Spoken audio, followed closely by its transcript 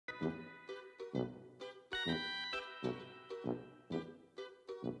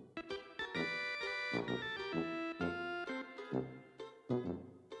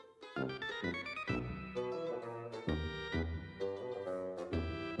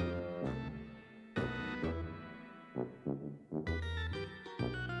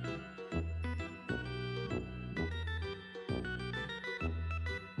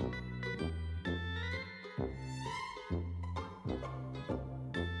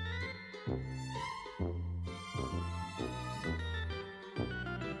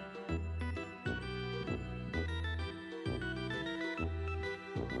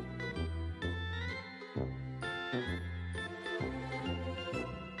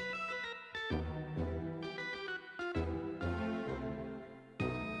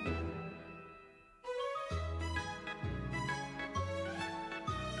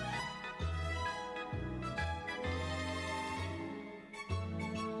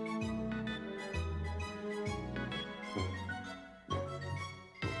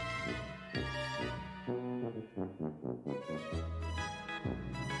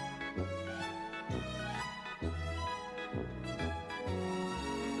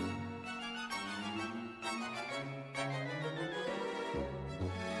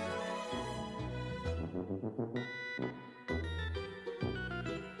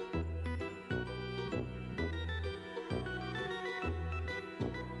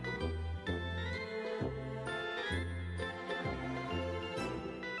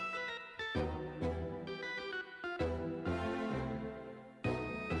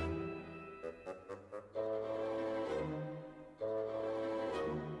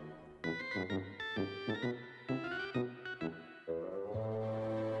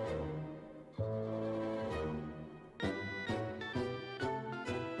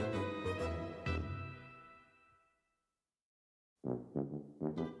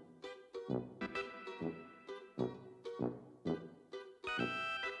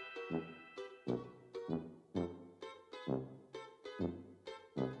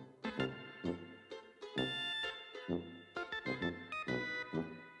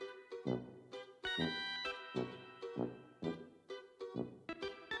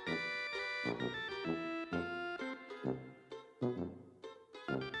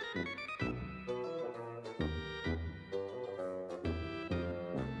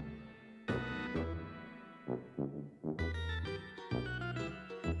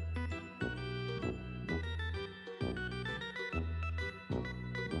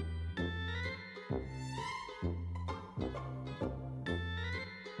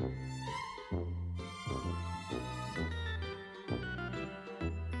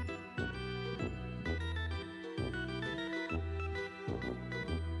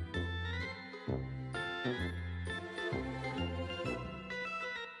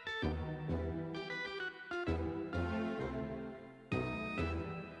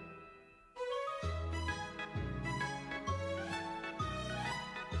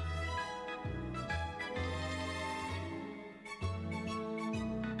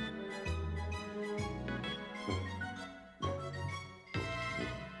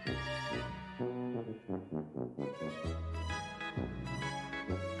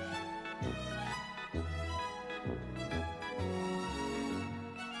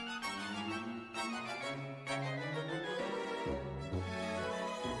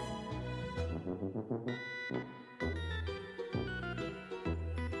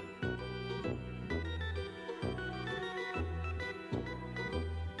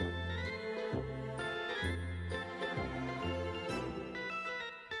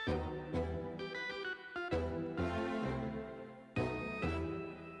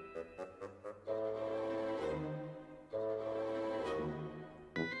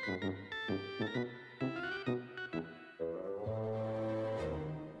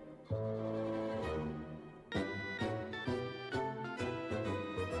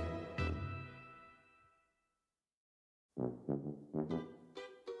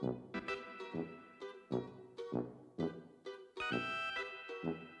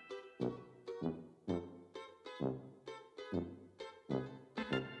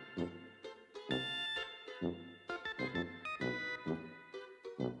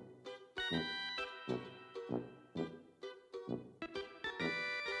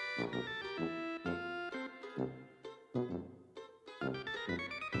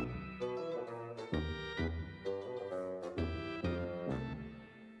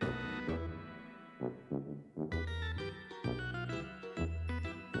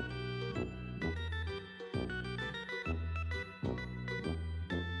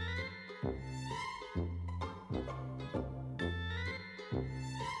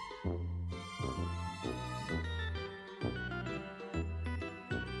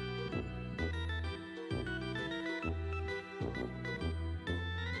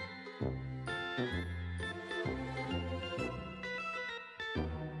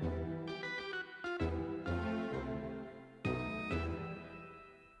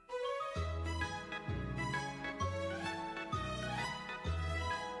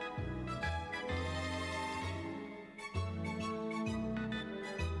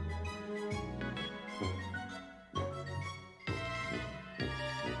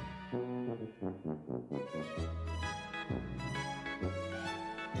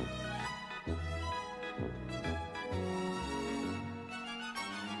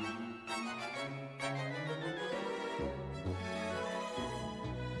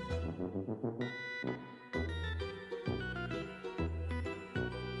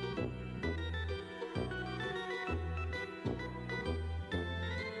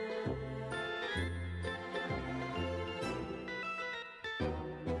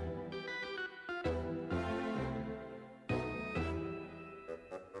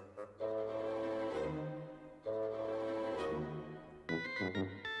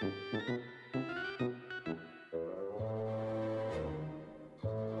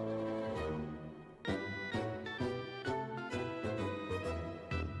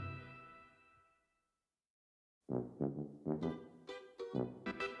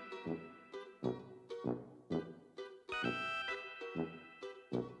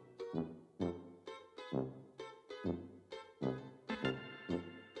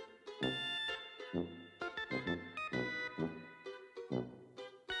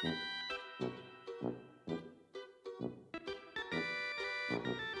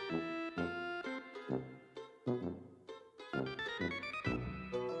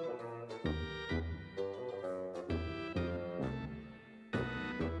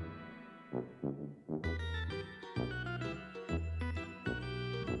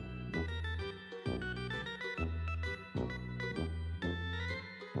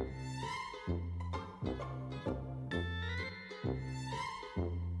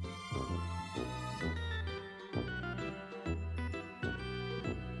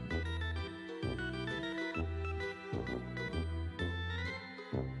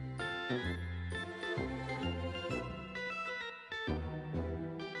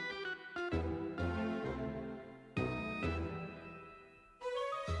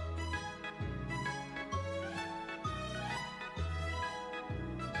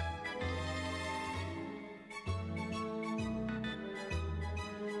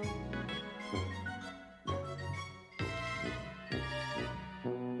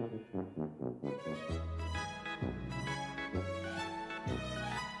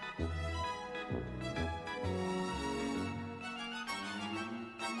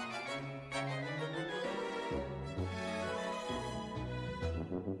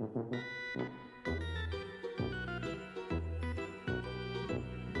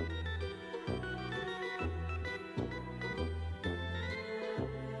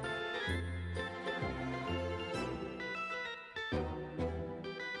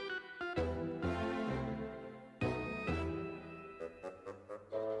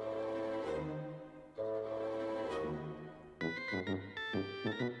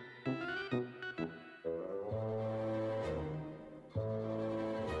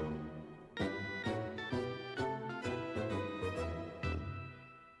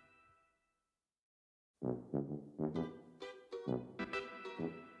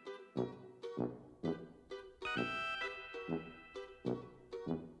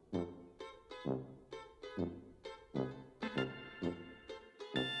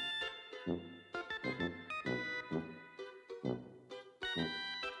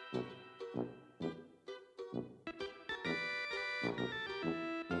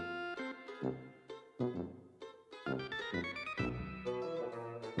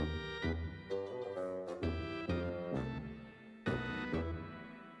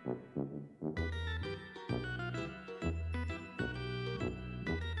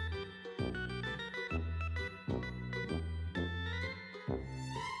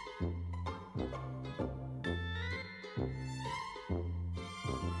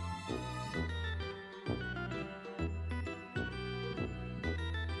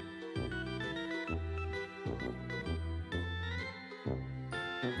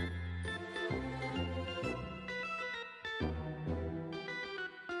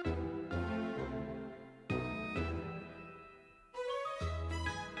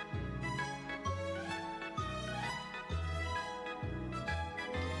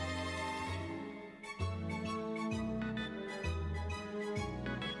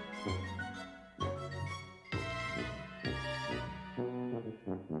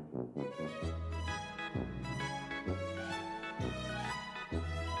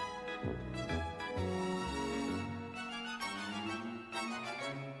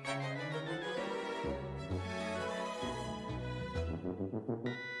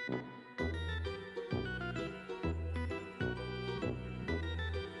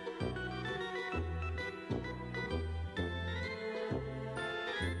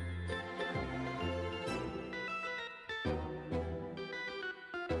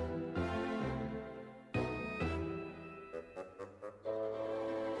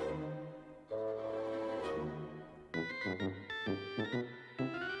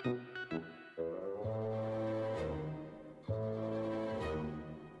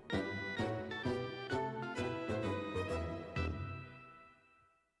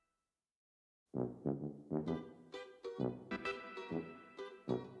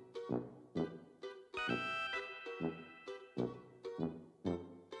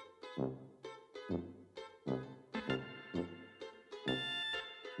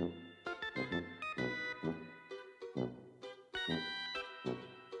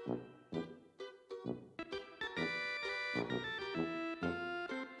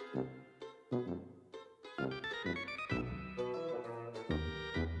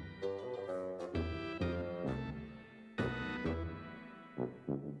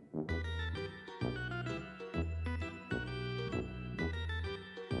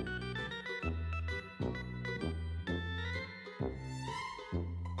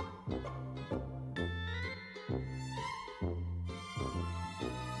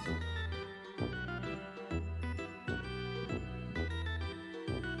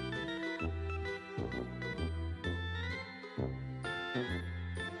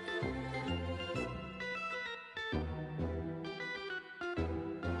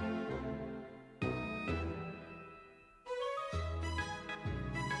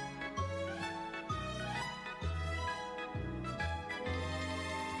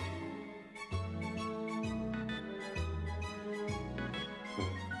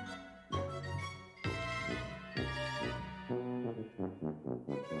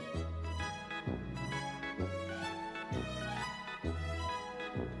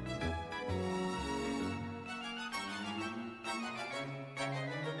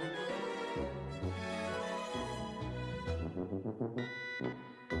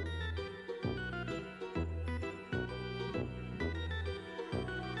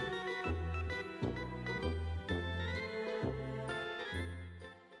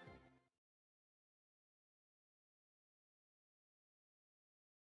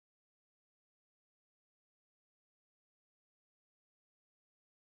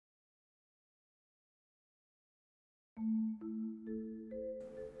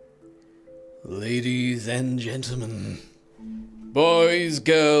Ladies and gentlemen, boys,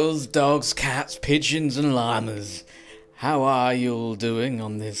 girls, dogs, cats, pigeons and llamas, how are you all doing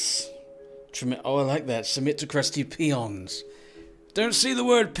on this? Oh, I like that. Submit to crusty peons. Don't see the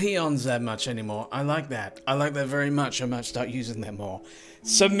word peons that much anymore. I like that. I like that very much. I might start using that more.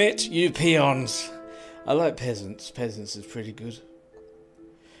 Submit, you peons. I like peasants. Peasants is pretty good.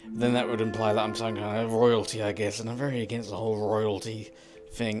 Then that would imply that I'm some kind of royalty, I guess, and I'm very against the whole royalty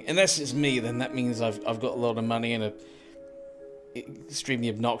thing. Unless it's me, then that means I've got a lot of money and a extremely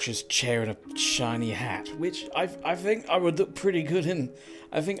obnoxious chair and a shiny hat, which I think I would look pretty good in.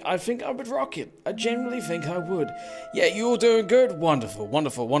 I think I would rock it. I genuinely think I would. Yeah, you all doing good? Wonderful,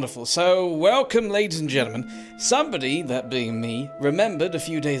 wonderful, wonderful. So, welcome, ladies and gentlemen. Somebody, that being me, remembered a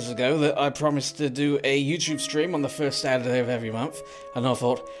few days ago that I promised to do a YouTube stream on the first Saturday of every month, and I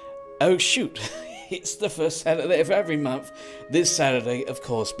thought, oh shoot, it's the first Saturday of every month. This Saturday, of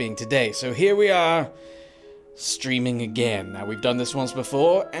course, being today. So here we are, streaming again. Now, we've done this once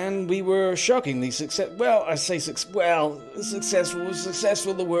before, and we were shockingly successful. Well, I say successful was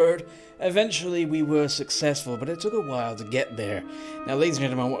successful, the word. Eventually, we were successful, but it took a while to get there. Now, ladies and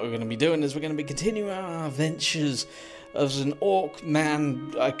gentlemen, what we're going to be doing is we're going to be continuing our adventures as an orc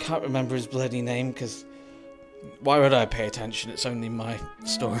man. I can't remember his bloody name, because why would I pay attention? It's only my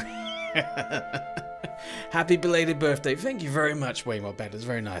story. Happy belated birthday. Thank you very much, Waymore Bed. It's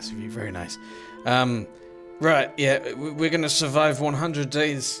very nice of you. Very nice. Right, yeah, we're gonna survive 100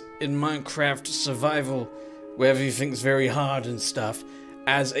 days in Minecraft survival, where everything's very hard and stuff,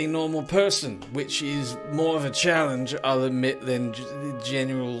 as a normal person, which is more of a challenge, I'll admit, than the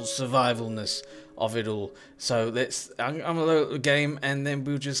general survivalness of it all. So I'm gonna load the game, and then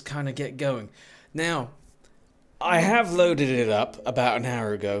we'll just kind of get going. Now, I have loaded it up about an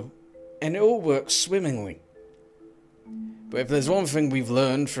hour ago, and it all works swimmingly. But if there's one thing we've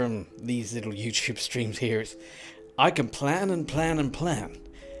learned from these little YouTube streams here, is I can plan and plan and plan,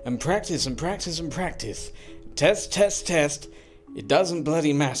 and practice and practice and practice. Test, test, test. It doesn't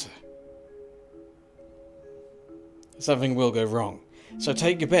bloody matter. Something will go wrong. So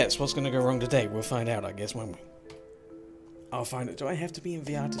take your bets. What's going to go wrong today? We'll find out, I guess, won't we? I'll find it. Do I have to be in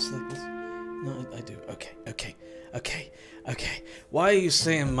VR to select this? No, I do. Okay. Why are you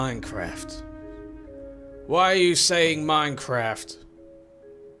saying Minecraft? Why are you saying Minecraft?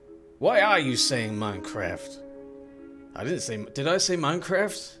 Why are you saying Minecraft? I didn't say... Did I say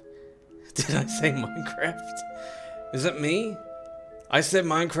Minecraft? Did I say Minecraft? Is that me? I said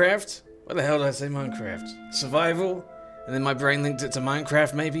Minecraft? What the hell did I say Minecraft? Survival? And then my brain linked it to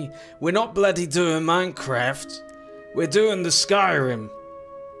Minecraft, maybe? We're not bloody doing Minecraft. We're doing the Skyrim.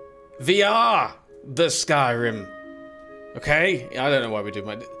 VR. The Skyrim. Okay? I don't know why we do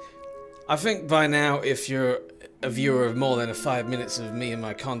my... I think by now, if you're a viewer of more than 5 minutes of me and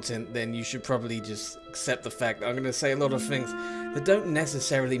my content, then you should probably just accept the fact that I'm going to say a lot of things that don't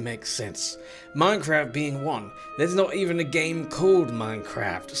necessarily make sense. Minecraft being one. There's not even a game called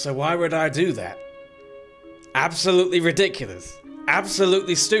Minecraft, so why would I do that? Absolutely ridiculous.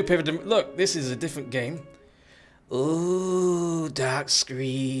 Absolutely stupid. Look, this is a different game. Ooh, dark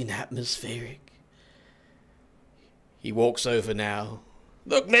screen, atmospheric. He walks over now.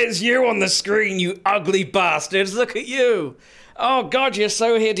 Look, there's you on the screen, you ugly bastards. Look at you. Oh, God, you're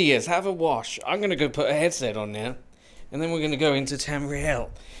so hideous. Have a wash. I'm going to go put a headset on now. And then we're going to go into Tamriel.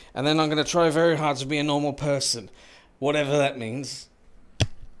 And then I'm going to try very hard to be a normal person. Whatever that means.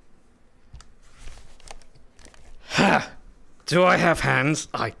 Ha! Do I have hands?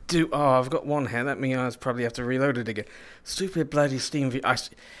 I do. Oh, I've got one hand. That means I probably have to reload it again. Stupid bloody Steam VR.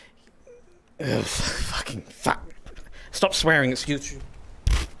 Ugh, fucking fuck. Stop swearing, it's YouTube.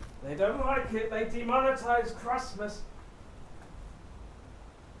 They don't like it. They demonetize Christmas.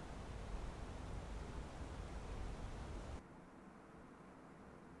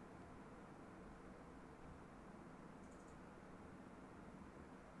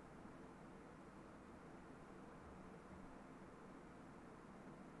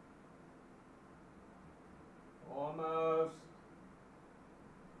 Almost.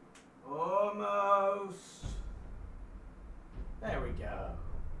 Almost. There we go.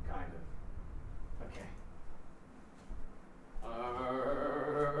 Kind of. Okay.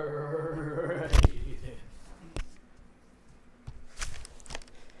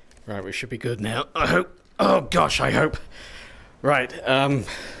 Right, we should be good now. I hope. Oh gosh, I hope. Right,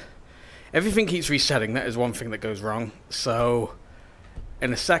 everything keeps resetting. That is one thing that goes wrong. So,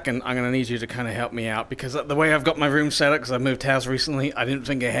 in a second, I'm going to need you to kind of help me out, because the way I've got my room set up, because I moved house recently, I didn't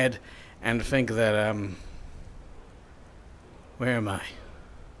think ahead and think that, where am I?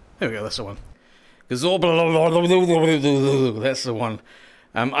 There we go, that's the one. That's the one.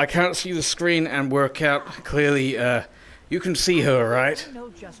 I can't see the screen and work out clearly. You can see her, right? I know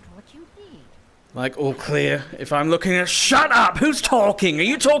just what you need. Like all clear. If I'm looking at... Shut up! Who's talking? Are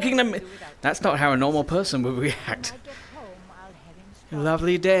you talking to me? That's not how a normal person would react.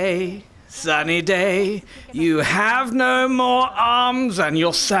 Lovely day, sunny day. You have no more arms and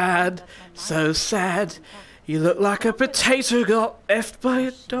you're sad, so sad. You look like a potato got effed by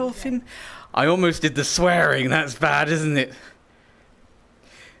a dolphin. I almost did the swearing. That's bad, isn't it?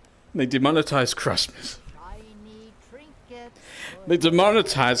 They demonetized Christmas. They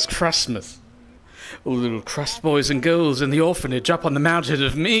demonetized Christmas. All the little crust boys and girls in the orphanage up on the mountain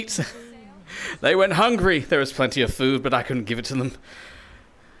of meat. They went hungry. There was plenty of food, but I couldn't give it to them.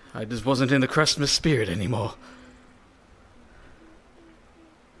 I just wasn't in the Christmas spirit anymore.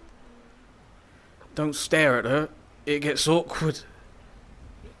 Don't stare at her. It gets awkward.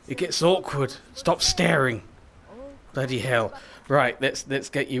 It gets awkward. Stop staring. Bloody hell. Right, let's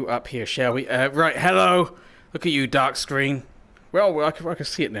get you up here, shall we? Right, hello. Look at you, dark screen. Well, I can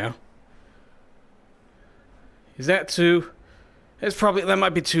see it now. Is that too... It's probably... That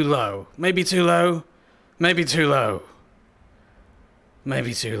might be too low. Maybe too low. Maybe too low.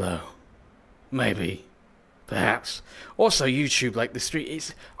 Maybe too low. Maybe. Perhaps. Also, YouTube, like the street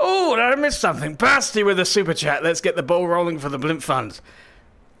is... Oh, did I miss something? Basti with a super chat. Let's get the ball rolling for the Blimp Fund.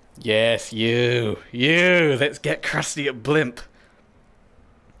 Yes, you. You. Let's get Krusty at Blimp.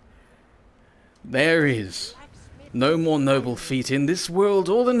 There is no more noble feat in this world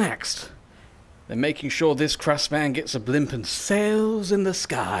or the next than making sure this Crustman gets a blimp and sails in the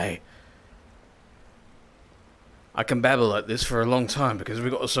sky. I can babble like this for a long time because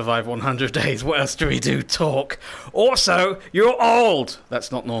we've got to survive 100 days. What else do we do? Talk. Also, you're old.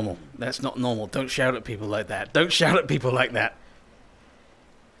 That's not normal. That's not normal. Don't shout at people like that. Don't shout at people like that.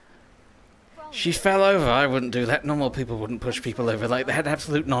 She fell over. I wouldn't do that. Normal people wouldn't push people over like that.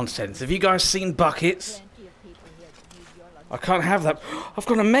 Absolute nonsense. Have you guys seen buckets? I can't have that. I've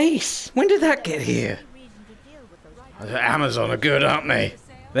got a mace. When did that get here? Amazon are good, aren't they?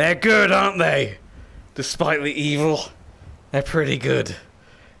 They're good, aren't they? Despite the evil, they're pretty good.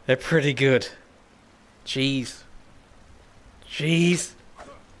 They're pretty good. Jeez. Jeez.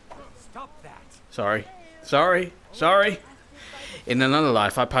 Stop that. Sorry. Sorry. Sorry. In another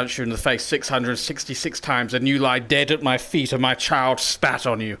life, I punched you in the face 666 times and you lie dead at my feet and my child spat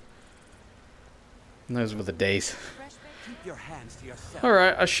on you. And those were the days. Keep your hands to yourself.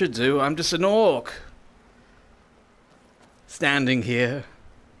 Alright, I should do. I'm just an orc. Standing here.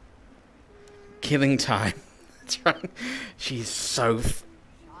 Killing time. She's so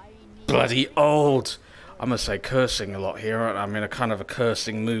bloody old. I must say cursing a lot here. I'm in a kind of a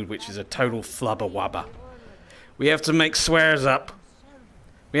cursing mood, which is a total flubber wubber. We have to make swears up.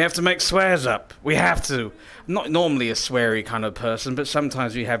 We have to make swears up. We have to. I'm not normally a sweary kind of person, but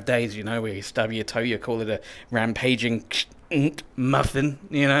sometimes we have days, you know, where you stub your toe, you call it a rampaging muffin,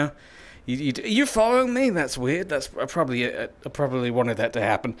 you know. You following me? That's weird. That's I probably wanted that to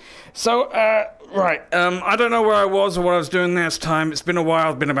happen. So, right. I don't know where I was or what I was doing last time. It's been a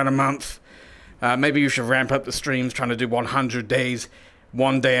while. It's been about a month. Maybe you should ramp up the streams. Trying to do 100 days.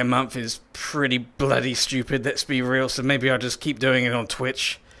 1 day a month is pretty bloody stupid. Let's be real. So maybe I'll just keep doing it on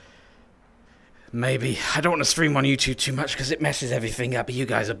Twitch. Maybe. I don't want to stream on YouTube too much because it messes everything up. But you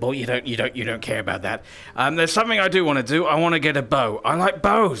guys are bored. You don't care about that. There's something I do want to do. I want to get a bow. I like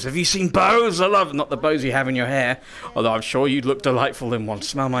bows. Have you seen bows? I love not the bows you have in your hair. Although I'm sure you'd look delightful in one.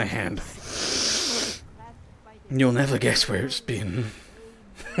 Smell my hand. You'll never guess where it's been.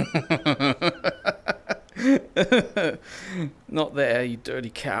 Not there, you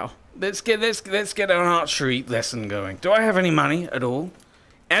dirty cow. Let's get an archery lesson going. Do I have any money at all?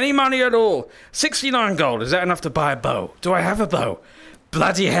 Any money at all? 69 gold. Is that enough to buy a bow? Do I have a bow?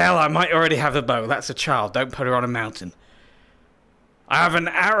 Bloody hell, I might already have a bow. That's a child. Don't put her on a mountain. I have an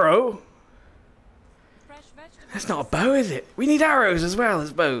arrow. That's not a bow, is it? We need arrows as well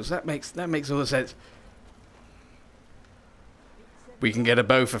as bows. That makes all the sense. We can get a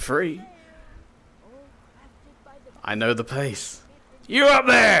bow for free. I know the place. You up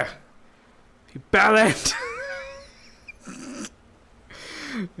there! You bellend!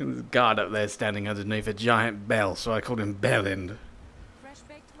 There's a guard up there standing underneath a giant bell, so I called him Bellend.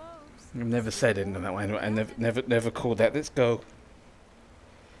 I've never said it in that way. I never called that. Let's go.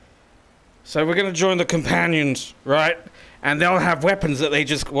 So we're going to join the companions, right? And they'll have weapons that they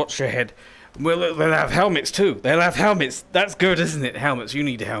just watch your head. They'll have helmets too. They'll have helmets. That's good, isn't it? Helmets. You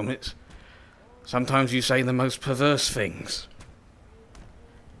need helmets. Sometimes you say the most perverse things.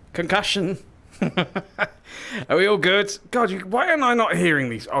 Concussion. Are we all good? God, why am I not hearing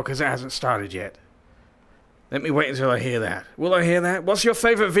these? Oh, because it hasn't started yet. Let me wait until I hear that. Will I hear that? What's your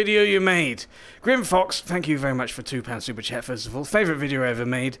favourite video you made? Grim Fox, thank you very much for £2 super chat, first of all. Favourite video I ever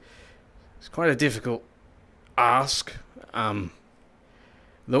made? It's quite a difficult ask. The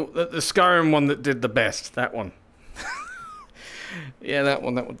Skyrim one that did the best. That one. Yeah, that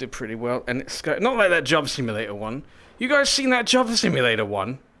one did pretty well. And it's not like that Job Simulator one. You guys seen that Job Simulator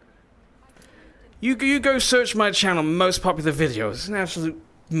one? You go search my channel, most popular videos. It's an absolute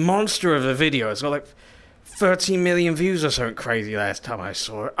monster of a video. It's got like 13 million views or something crazy last time I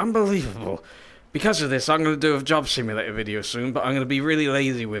saw it. Unbelievable. Because of this, I'm going to do a Job Simulator video soon, but I'm going to be really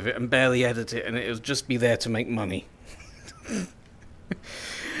lazy with it and barely edit it, and it'll just be there to make money.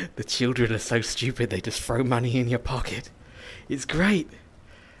 The children are so stupid, they just throw money in your pocket. It's great.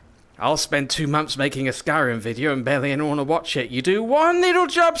 I'll spend 2 months making a Skyrim video and barely anyone will watch it. You do one little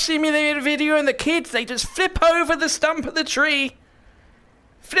Job Simulator video and the kids, they just flip over the stump of the tree.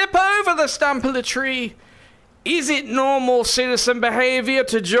 Flip over the stump of the tree. Is it normal citizen behavior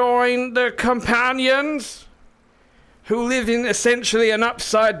to join the companions who live in essentially an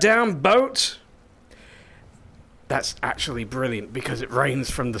upside down boat? That's actually brilliant because it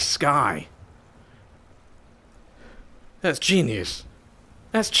rains from the sky. That's genius.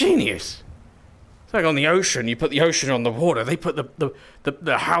 That's genius. It's like on the ocean, you put the ocean on the water. They put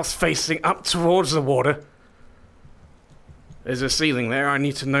the house facing up towards the water. There's a ceiling there. I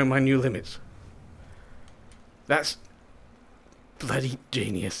need to know my new limits. That's bloody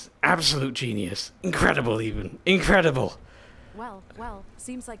genius. Absolute genius. Incredible even. Incredible. Well,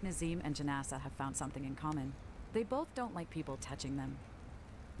 seems like Nazim and Janassa have found something in common. They both don't like people touching them.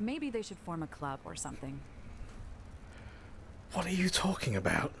 Maybe they should form a club or something. What are you talking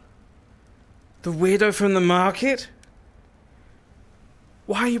about? The weirdo from the market?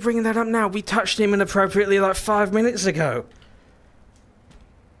 Why are you bringing that up now? We touched him inappropriately like 5 minutes ago.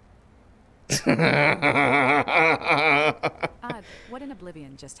 Odd, what in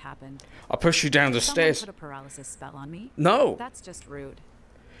oblivion just happened? I'll push you down the stairs. Put a paralysis spell on me? No. That's just rude.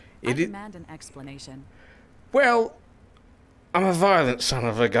 I demand an explanation. Well, I'm a violent son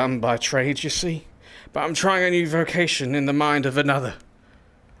of a gun by trade, you see. But I'm trying a new vocation in the mind of another.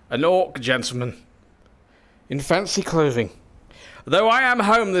 An orc gentleman. In fancy clothing. Though I am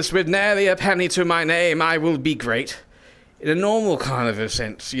homeless with nary a penny to my name, I will be great. In a normal kind of a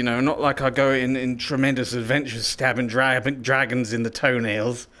sense, you know, not like I go in tremendous adventures stabbing dragons in the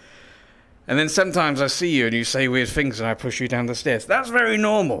toenails. And then sometimes I see you and you say weird things and I push you down the stairs. That's very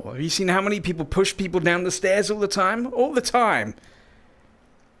normal. Have you seen how many people push people down the stairs all the time? All the time.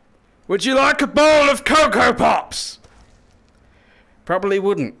 Would you like a bowl of Cocoa Pops? Probably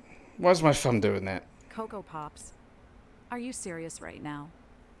wouldn't. Why's my thumb doing that? Cocoa Pops. Are you serious right now?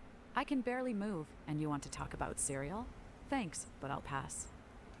 I can barely move, and you want to talk about cereal? Thanks, but I'll pass.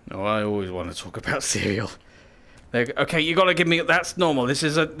 No, I always want to talk about cereal. Okay, you gotta give me... That's normal. This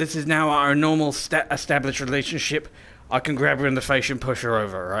is now our normal established relationship. I can grab her in the face and push her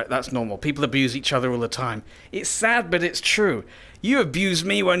over, right? That's normal. People abuse each other all the time. It's sad, but it's true. You abuse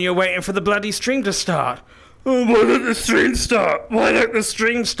me when you're waiting for the bloody stream to start. Oh, why don't the stream start? Why don't the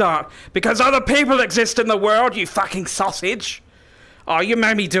stream start? Because other people exist in the world, you fucking sausage. Oh, you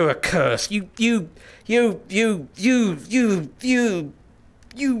made me do a curse. You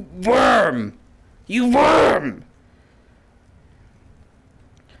worm. You worm.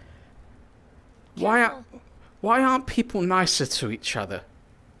 Why aren't people nicer to each other?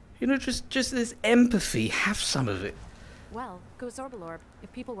 You know, just this empathy. Have some of it. Well, go Zorbalorb.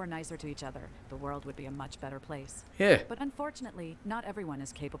 If people were nicer to each other, the world would be a much better place. Yeah. But unfortunately, not everyone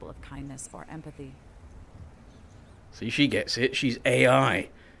is capable of kindness or empathy. See, she gets it. She's AI.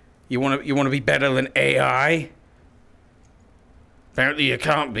 You want to be better than AI? Apparently you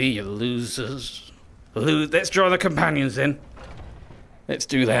can't be, you losers. Let's draw the companions then. Let's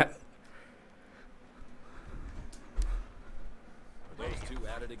do that. Are those two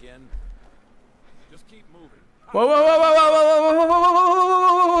at it again? Just keep moving. Whoa, whoa, whoa, whoa, whoa, whoa,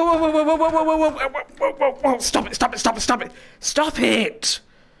 whoa, whoa, whoa, whoa, stop it, stop it, stop it, stop it. Stop it!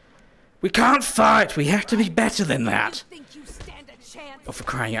 We can't fight. We have to be better than that. Oh, for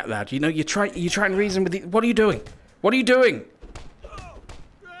crying out loud. You know, you try and reason with the... What are you doing? What are you doing?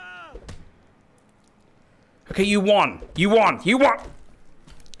 Okay, you won. You won. You won.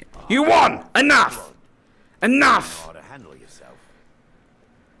 You won. Enough. Enough.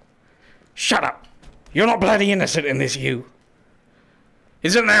 Shut up. You're not bloody innocent in this, you.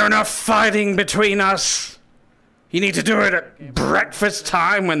 Isn't there enough fighting between us? You need to do it at breakfast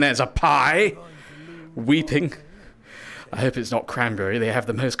time when there's a pie. Weeping. I hope it's not cranberry. They have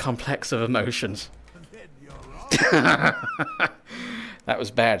the most complex of emotions. That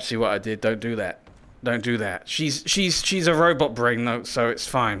was bad. See what I did? Don't do that. Don't do that. She's a robot brain though, so it's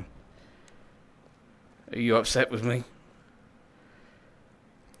fine. Are you upset with me?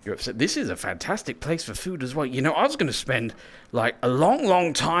 You're upset. This is a fantastic place for food as well. You know, I was going to spend like a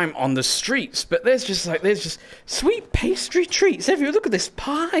long time on the streets, but there's just sweet pastry treats everywhere. Look at this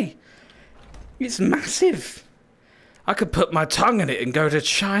pie. It's massive. I could put my tongue in it and go to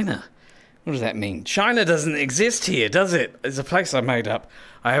China. What does that mean? China doesn't exist here, does it? It's a place I made up.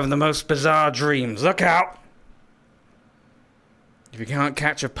 I have the most bizarre dreams. Look out. If you can't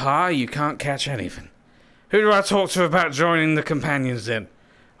catch a pie, you can't catch anything. Who do I talk to about joining the companions then?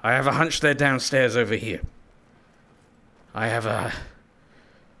 I have a hunch they're downstairs over here. I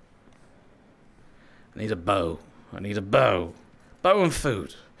need a bow. I need a bow. Bow and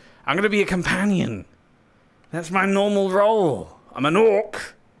food. I'm going to be a companion. That's my normal role. I'm an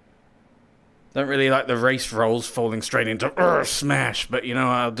orc. Don't really like the race roles falling straight into smash, but you know,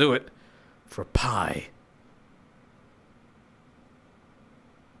 I'll do it for a pie.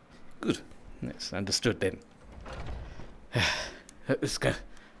 Good. That's understood then. Let's go.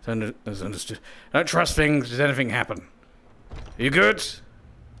 That's understood. Don't trust things. Does anything happen? Are you good?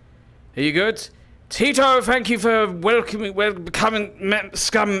 Are you good? Tito, thank you for becoming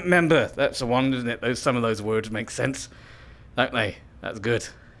scum member. That's the one, isn't it? Some of those words make sense, don't they? That's good.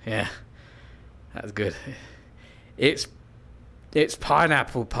 Yeah, that's good. It's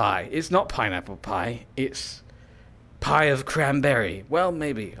pineapple pie. It's not pineapple pie. It's pie of cranberry. Well,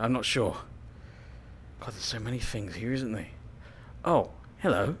 maybe. I'm not sure. God, there's so many things here, isn't there? Oh,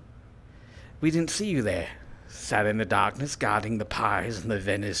 hello. We didn't see you there. Sat in the darkness, guarding the pies and the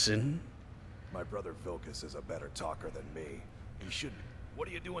venison. My brother Vilcus is a better talker than me. He shouldn't. What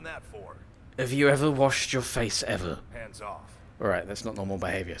are you doing that for? Have you ever washed your face ever? Hands off. Alright, that's not normal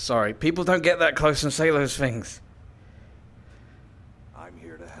behavior. Sorry, people don't get that close and say those things. I'm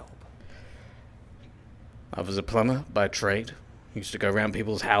here to help. I was a plumber by trade. Used to go around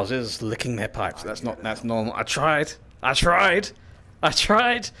people's houses licking their pipes. That's normal. I tried. Not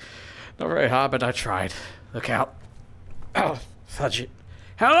very hard, but I tried. Look out. Oh, fudge it.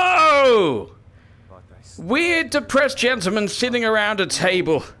 Hello! Weird, depressed gentleman sitting around a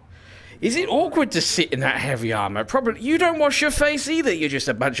table. Is it awkward to sit in that heavy armor? Probably. You don't wash your face either. You're just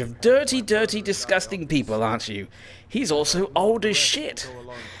a bunch of dirty, disgusting people, aren't you? He's also old as shit.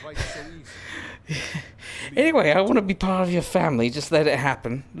 Anyway, I want to be part of your family. Just let it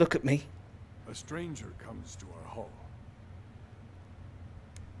happen. Look at me. A stranger comes to our home.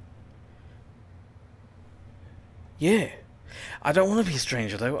 Yeah. I don't want to be a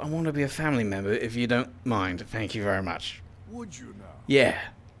stranger, though. I want to be a family member, if you don't mind. Thank you very much. Would you now? Yeah.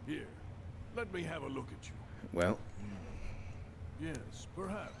 Here, let me have a look at you. Well, Yes,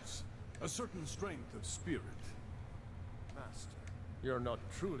 perhaps. A certain strength of spirit. Master, you're not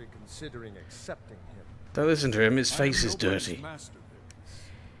truly considering accepting him. don't listen to him. His face I am is nobody's dirty. master,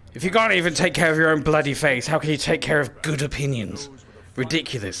 Vilkas. If you can't even take care of your own bloody face, how can you take care of good opinions? Those with a fire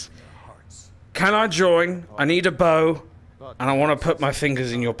Ridiculous. in their hearts. Can I join? I need a bow, and I want to put my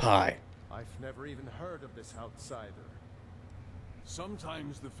fingers in your pie. I've never even heard of this outsider.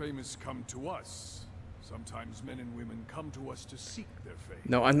 Sometimes the famous come to us. Sometimes men and women come to us to seek their fame.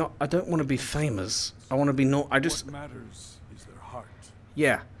 No, I'm not. I don't want to be famous. I want to be not. I just. What matters is their heart.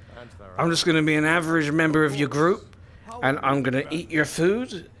 Yeah. And there I'm just going to be an average member of your group, How and would I'm you going to rather- eat your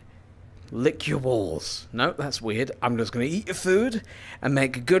food, lick your walls. No, that's weird. I'm just going to eat your food and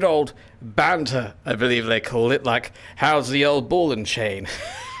make good old banter, I believe they call it. Like, how's the old ball and chain?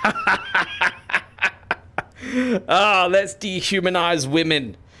 Oh, let's dehumanize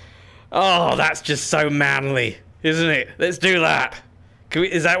women. Oh, that's just so manly, isn't it? Let's do that. Can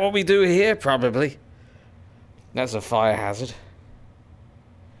we, is that what we do here? Probably. That's a fire hazard.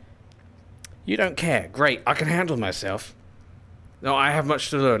 You don't care. Great. I can handle myself. No, I have much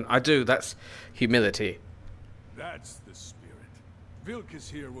to learn. I do. That's humility. That's the spirit. Vilkas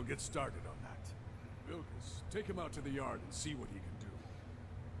here will get started on that. Vilkas, take him out to the yard and see what he can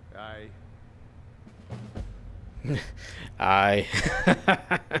do. I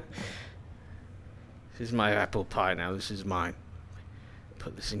This is my apple pie now. This is mine.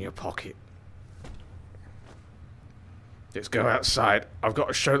 Put this in your pocket. Let's go outside. I've got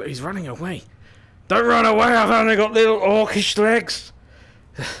to show that he's running away. Don't run away. I've only got little orcish legs.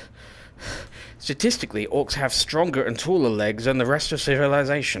 Statistically, orcs have stronger and taller legs than the rest of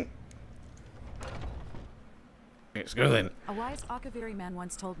civilization. Let's go then. A wise Akaviri man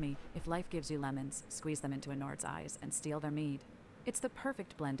once told me, if life gives you lemons, squeeze them into a Nord's eyes and steal their mead. It's the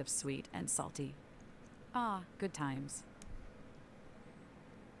perfect blend of sweet and salty. Ah, good times.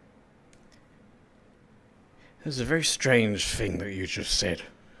 There's a very strange thing that you just said.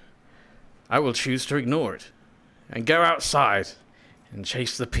 I will choose to ignore it and go outside and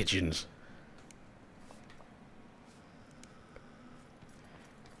chase the pigeons.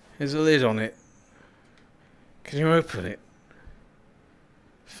 There's a lid on it. Can you open it?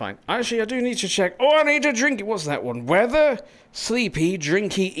 Fine. Actually, I do need to check. Oh, I need to drink it. What's that one? Weather, sleepy,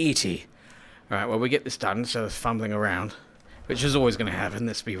 drinky, eaty. Alright, well, we get this done instead of fumbling around, which is always going to happen,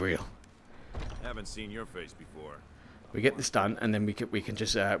 let's be real. Haven't seen your face before. We get this done, and then we can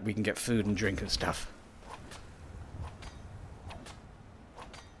just we can get food and drink and stuff.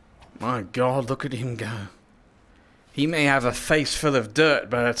 My God, look at him go. He may have a face full of dirt,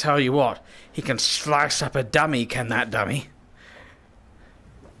 but I tell you what, he can slice up a dummy, can that dummy?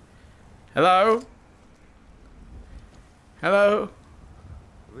 Hello? Hello?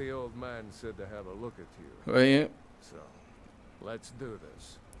 the old man said to have a look at you. Well, yeah, So, let's do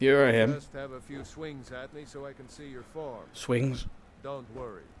this. here I am. Just have a few swings at me so I can see your form. Swings. Don't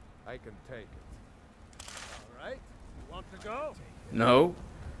worry, I can take it. All right, you want to go? No.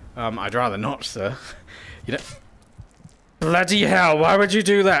 I'd rather not, sir. You know. Bloody hell! Why would you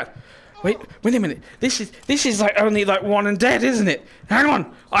do that? Wait a minute. This is like only like one and dead, isn't it? Hang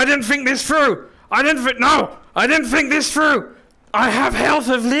on. I didn't think this through. I didn't think this through. I have health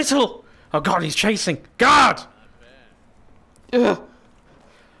of little. Oh God, he's chasing. God. Ugh.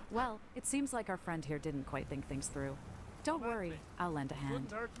 Well, it seems like our friend here didn't quite think things through. Don't worry, I'll lend a hand.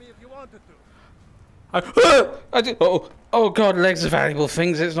 Couldn't hurt me if you wanted to. Oh God, legs are valuable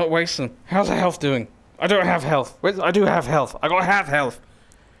things. Let's not waste them. How's the health doing? I don't have health. I do have health. I got half health.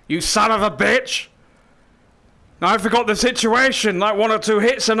 You son of a bitch! I forgot the situation. Like 1 or 2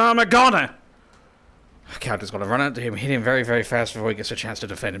 hits and I'm a goner. Okay, I just got to run out to him, hit him very, very fast before he gets a chance to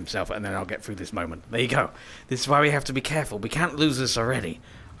defend himself, and then I'll get through this moment. There you go. This is why we have to be careful. We can't lose this already.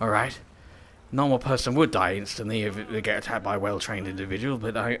 Alright? Normal person would die instantly if they get attacked by a well-trained individual,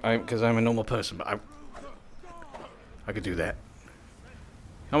 but because I'm a normal person, but I could do that.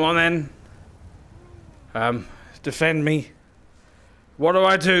 Come on then. Defend me. What do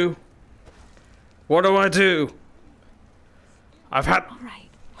I do? What do I do? I've had... All right,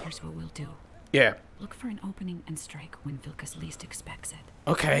 here's what we'll do. Yeah. Look for an opening and strike when Vilkas least expects it.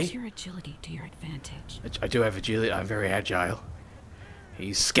 Okay. Use your agility to your advantage. I do have agility. I'm very agile.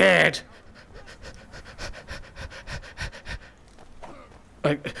 He's scared.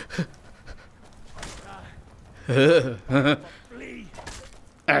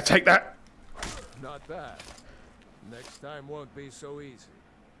 Take that. Not bad. Next time won't be so easy.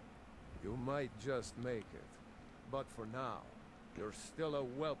 You might just make it. But for now, you're still a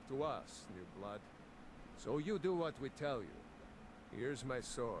whelp to us, new blood. So you do what we tell you. Here's my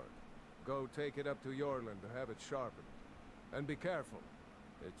sword. Go take it up to Yorland to have it sharpened. And be careful.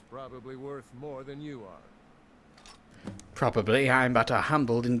 It's probably worth more than you are. Probably. I'm but a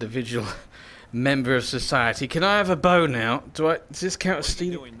humbled individual member of society. Can I have a bow now? Does this count as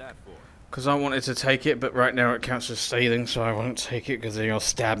stealing? Doing that for? Because I wanted to take it, but right now it counts as stealing, so I won't take it because then you'll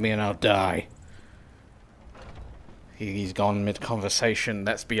stab me and I'll die. He's gone mid-conversation.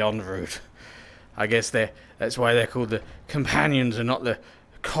 That's beyond rude. I guess that's why they're called the companions and not the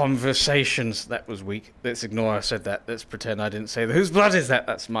conversations. That was weak. Let's ignore I said that. Let's pretend I didn't say that. Whose blood is that?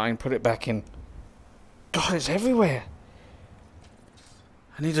 That's mine. Put it back in. God, it's everywhere.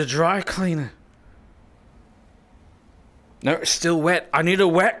 I need a dry cleaner. No, it's still wet. I need a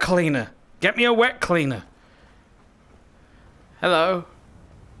wet cleaner. Get me a wet cleaner. Hello?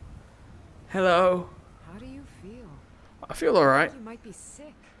 Hello? How do you feel? I feel alright. You might be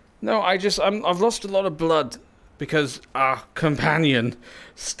sick. No, I've lost a lot of blood because our companion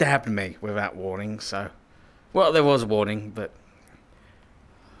stabbed me without warning, so... Well, there was warning, but...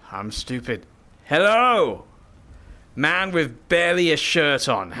 I'm stupid. Hello! Man with barely a shirt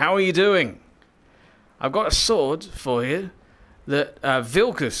on. How are you doing? I've got a sword for you that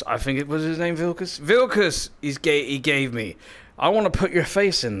Vilkus, I think it was his name, Vilkus? Vilkus he gave me. I want to put your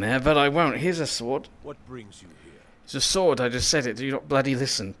face in there, but I won't. Here's a sword. What brings you here? It's a sword, I just said it. Do you not bloody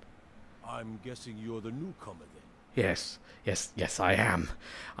listen? I'm guessing you're the newcomer then. Yes, I am.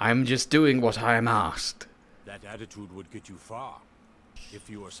 I'm just doing what I am asked. That attitude would get you far. If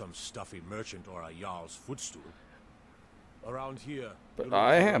you were some stuffy merchant or a Jarl's footstool. Around here, But you'll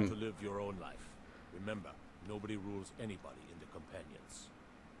I be am. free to live your own life. Remember, nobody rules anybody in the companions.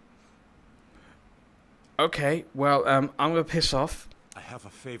 Okay, well, I'm gonna piss off. I have a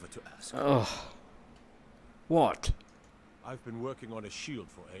favor to ask. Ugh. What? I've been working on a shield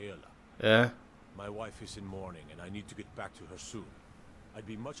for Aela. Yeah? My wife is in mourning, and I need to get back to her soon. I'd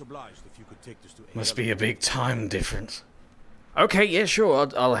be much obliged if you could take this to Aela. Must be a big time difference. Okay, yeah, sure.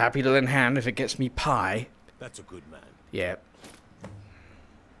 I'll happy to lend hand if it gets me pie. That's a good man. Yeah.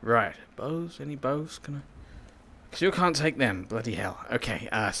 Right. Bows? Any bows? Can I? Because you can't take them. Bloody hell. Okay.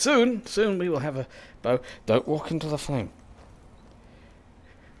 Soon we will have a bow. Don't walk into the flame.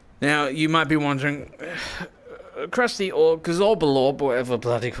 Now, you might be wondering, Krusty or Gazorbalorb, whatever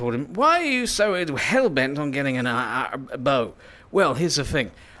bloody called him, why are you so hell-bent on getting a bow? Well, here's the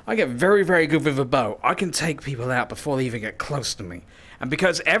thing. I get very, very good with a bow. I can take people out before they even get close to me. And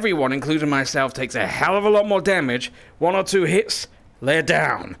because everyone, including myself, takes a hell of a lot more damage, 1 or 2 hits, they're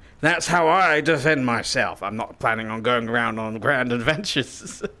down. That's how I defend myself. I'm not planning on going around on grand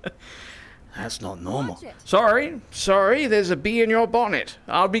adventures. That's not normal. Sorry, there's a bee in your bonnet.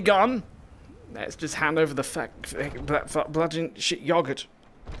 I'll be gone. Let's just hand over the bludgeon shit yogurt.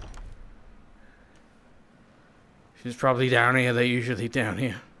 She's probably down here. They're usually down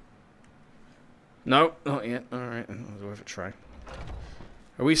here. Nope, not yet. Alright, it was worth a try.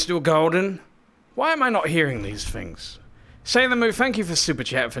 Are we still golden? Why am I not hearing these things? Say the move, thank you for Super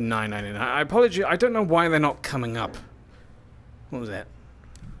Chat for $9.99. I apologize, I don't know why they're not coming up. What was that?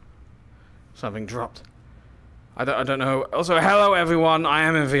 Something dropped. I don't know. Also, hello everyone. I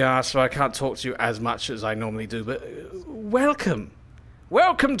am in VR, so I can't talk to you as much as I normally do, but welcome.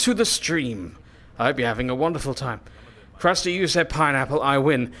 Welcome to the stream. I hope you're having a wonderful time. Krusty, you said pineapple, I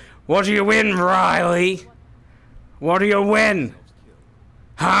win. What do you win, Riley? What do you win?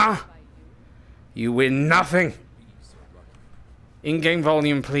 Huh? You win nothing. In-game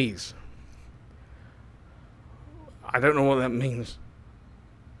volume, please. I don't know what that means.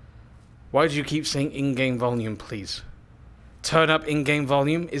 Why do you keep saying in-game volume, please? Turn up in-game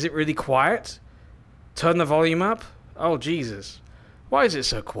volume? Is it really quiet? Turn the volume up? Oh, Jesus. Why is it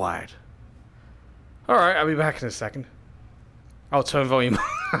so quiet? Alright, I'll be back in a second. I'll turn volume.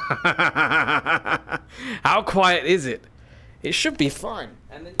 How quiet is it? It should be fine.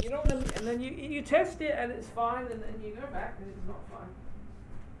 And then, you know, and then you test it and it's fine, and then you go back and it's not fine.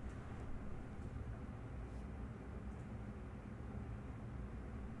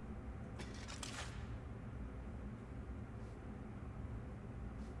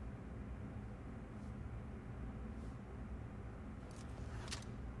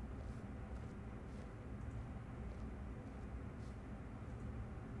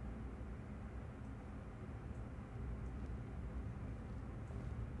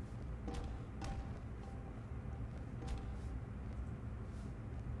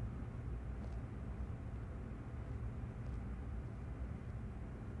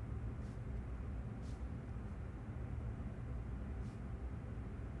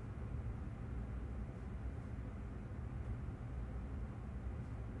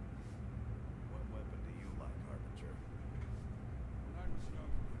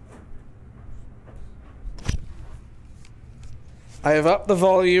 I have upped the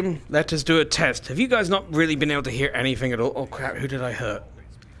volume. Let us do a test. Have you guys not really been able to hear anything at all? Oh crap, who did I hurt?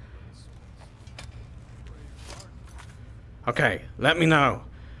 Okay, let me know.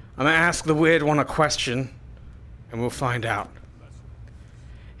 I'm gonna ask the weird one a question, and we'll find out.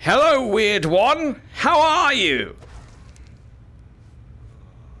 Hello, weird one! How are you?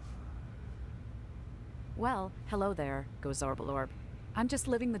 Well, hello there, goes Zorbalorb. I'm just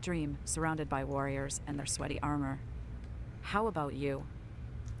living the dream, surrounded by warriors and their sweaty armor. How about you?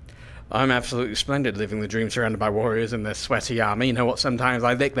 I'm absolutely splendid, living the dream surrounded by warriors and their sweaty armor. You know what, sometimes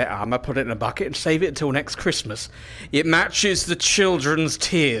I take their armor, put it in a bucket, and save it until next Christmas. It matches the children's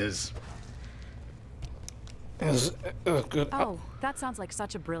tears. Good. Oh, that sounds like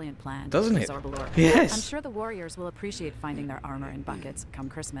such a brilliant plan. Doesn't it? Zorbalorb. Yes. I'm sure the warriors will appreciate finding their armor in buckets come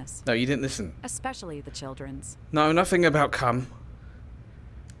Christmas. No, you didn't listen. Especially the children's. No, nothing about come.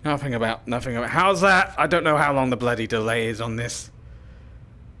 Nothing about. How's that? I don't know how long the bloody delay is on this.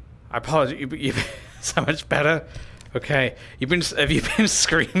 I apologize. You've been so much better. Okay. Have you been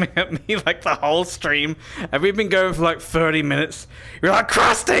screaming at me like the whole stream? Have we been going for like 30 minutes? You're like,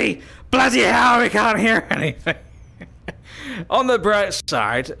 Krusty! Bloody hell, we can't hear anything. On the bright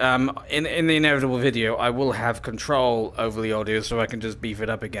side, in the inevitable video, I will have control over the audio so I can just beef it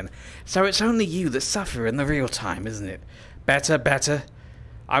up again. So it's only you that suffer in the real time, isn't it? Better.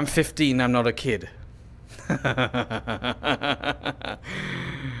 I'm 15, I'm not a kid.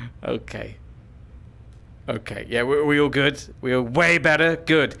 Okay. Okay, yeah, we all good? We are way better?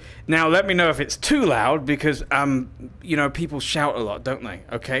 Good. Now, let me know if it's too loud, because, you know, people shout a lot, don't they?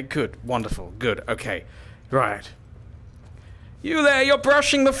 Okay, good. Wonderful. Good. Okay. Right. You there, you're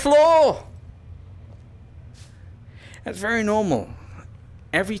brushing the floor! That's very normal.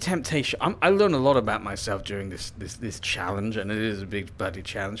 Every temptation... I learned a lot about myself during this challenge, and it is a big bloody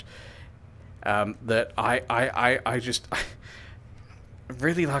challenge, that I just... I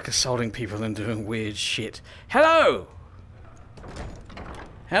really like assaulting people and doing weird shit. Hello!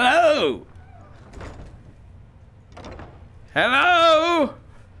 Hello! Hello!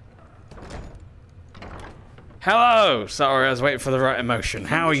 Hello! Sorry, I was waiting for the right emotion.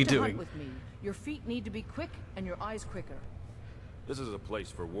 How are you doing? With me. Your feet need to be quick and your eyes quicker. This is a place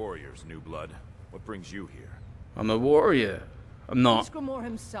for warriors, New Blood. What brings you here? I'm a warrior. I'm not. Scrimor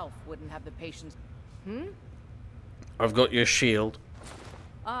himself wouldn't have the patience. I've got your shield.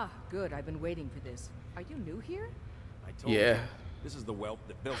 Ah, good. I've been waiting for this. Are you new here? I told Yeah. you. This is the whelp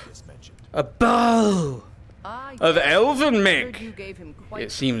that Vilkas mentioned. A bow! Ah, Of yes. Elven I Mick! heard you gave him quite It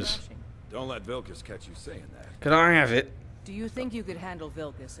the seems... thrashing. Don't let Vilkas catch you saying that. Can I have it? Do you think you could handle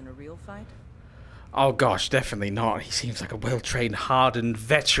Vilkas in a real fight? Oh gosh, definitely not. He seems like a well-trained, hardened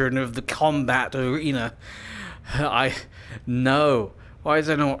veteran of the combat arena. No. Why is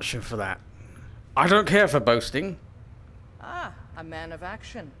there no option for that? I don't care for boasting. Ah, a man of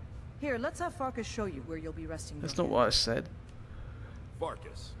action. Here, let's have Farkas show you where you'll be resting. That's your not head. what I said.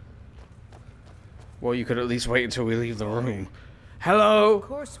 Farkas. Well, you could at least wait until we leave the room. Hello? Of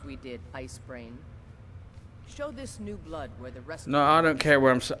course we did, Ice Brain. Show this New Blood where the rest. No, I don't care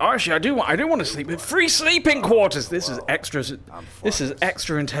where I'm. Actually, I do want to sleep. Free sleeping quarters. This is extra. This is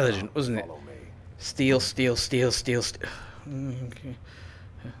extra intelligent, wasn't it? Steal. Okay.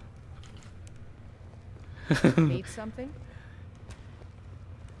 Need something?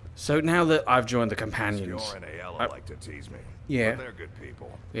 So now that I've joined the companions, Skyrim and Ayala like to tease me. Yeah. But they're good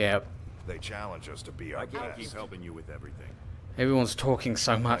people. Yeah, They challenge us to be our I can't keep best. helping you with everything. everyone's talking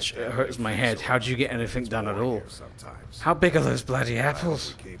so much it hurts my head. How'd you get anything done at all? Sometimes. How big are those bloody I hope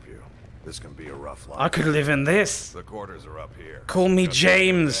apples? we keep you. This can be a rough life. I could live in this. The quarters are up here. Call me Just go to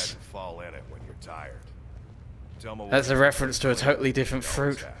James. bed and fall in it when you're tired. Tell me what That's a you reference to a think. totally different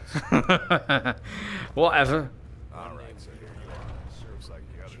Always fruit. has. Whatever. All right, so here you are. Looks like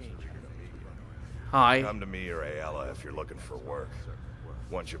the others are eager to meet you. Hi. Come to me or Ayala if you're looking for work.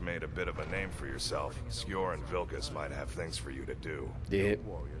 Once you've made a bit of a name for yourself, Skjor and Vilkas might have things for you to do. Yeah.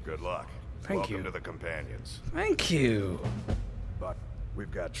 Good luck. Thank Welcome you. to the Companions. Thank you. But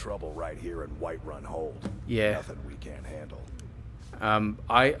we've got trouble right here in Whiterun Hold. Yeah. Nothing we can't handle.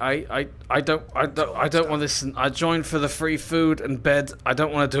 I don't want this. I joined for the free food and bed. I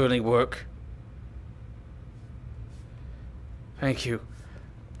don't want to do any work. Thank you.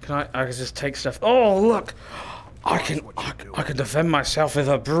 Can I can just take stuff. Oh look, I can defend myself with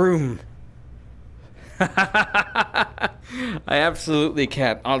a broom. I absolutely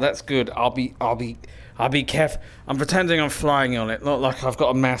can. Oh, that's good. I'll be careful. I'm pretending I'm flying on it, not like I've got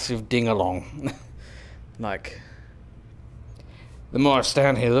a massive ding-along. Like, the more I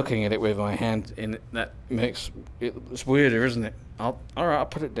stand here looking at it with my hand in it, that makes it's weirder, isn't it? All right, I'll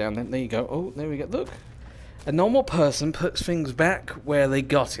put it down then. There you go. Oh, there we go. Look, A normal person puts things back where they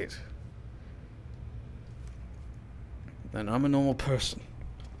got it. And I'm a normal person.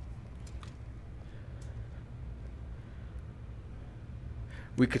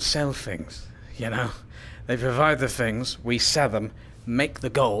 We could sell things, you know. They provide the things, we sell them, make the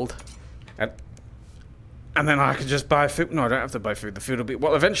gold, and then I could just buy food. No, I don't have to buy food. The food will be...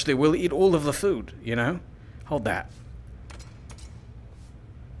 Well, eventually we'll eat all of the food, you know? Hold that.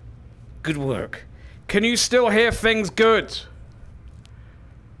 Good work. Can you still hear things good?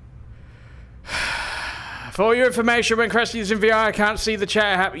 For your information, when Crusty is in VR, I can't see the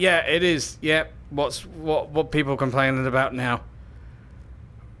chat. Yeah, it is. Yep. What people complaining about now?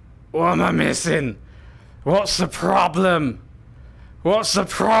 What am I missing? What's the problem? What's the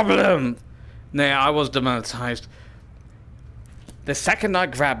problem? Nah, I was demonetized. The second I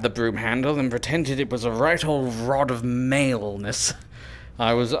grabbed the broom handle and pretended it was a right old rod of maleness,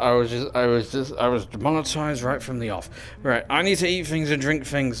 I was demonetized right from the off. Right, I need to eat things and drink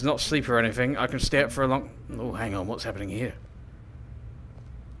things, not sleep or anything. I can stay up for a long... Oh, hang on, what's happening here?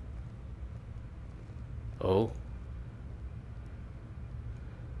 Oh.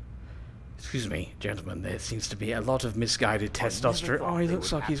 Excuse me, gentlemen, there seems to be a lot of misguided testosterone. Oh, he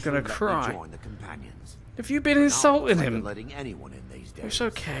looks like he's gonna cry. Have you been insulting him? Letting anyone in these days. It's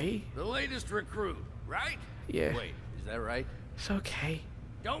okay. The latest recruit, right? Yeah. Wait, is that right? It's okay.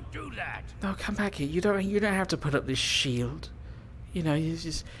 Don't do that. No, come back here. You don't have to put up this shield. You know,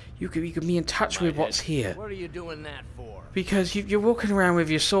 you can be in touch with what's here. What are you doing that for? Because you're walking around with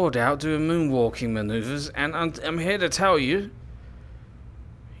your sword out doing moonwalking maneuvers, and I'm here to tell you,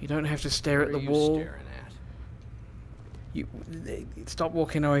 you don't have to stare at the wall. Staring at? Stop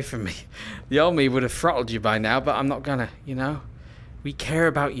walking away from me. The old me would have throttled you by now, but I'm not gonna, you know? We care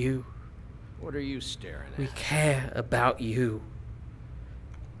about you. What are you staring at? We care about you.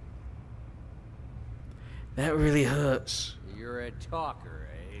 That really hurts. You're a talker,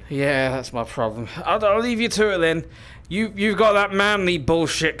 eh? Yeah, that's my problem. I'll leave you to it then. You've got that manly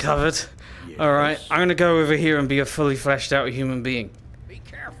bullshit covered. Yes. Alright, I'm gonna go over here and be a fully fleshed out human being. Be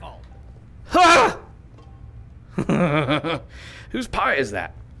careful. Ha! Whose pie is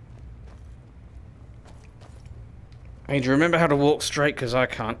that? I need to remember how to walk straight because I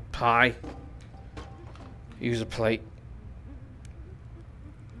can't. Pie. Use a plate.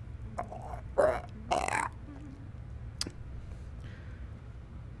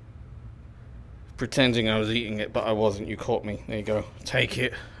 Pretending I was eating it, but I wasn't. You caught me. There you go. Take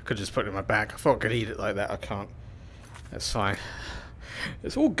it. I could just put it in my bag. I thought I could eat it like that. I can't. That's fine.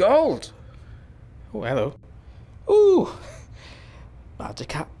 It's all gold. Oh, hello. Ooh.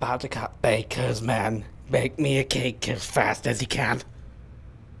 Buttercup bakers, man. Bake me a cake as fast as you can.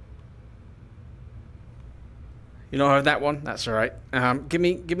 You don't have that one? That's alright. Give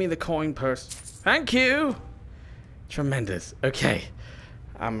me the coin purse. Thank you! Tremendous. Okay.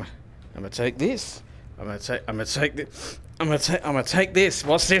 I'm gonna take this. I'm gonna take this.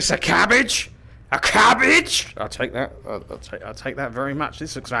 What's this? A cabbage? A cabbage? I'll take that. I'll take that very much.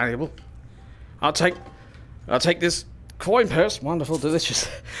 This looks valuable. I'll take this coin purse. Wonderful, delicious.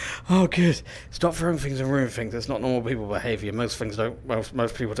 Oh, good. Stop throwing things and ruining things. That's not normal people behavior. Most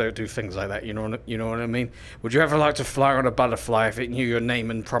people don't do things like that. You know what I mean? Would you ever like to fly on a butterfly if it knew your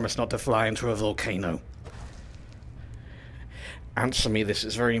name and promised not to fly into a volcano? Answer me this.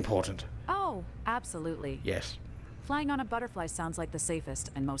 It's very important. Oh, absolutely. Yes. Flying on a butterfly sounds like the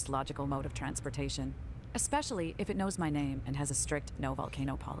safest and most logical mode of transportation, especially if it knows my name and has a strict no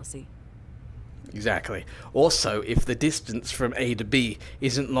volcano policy. Exactly. Also, if the distance from A to B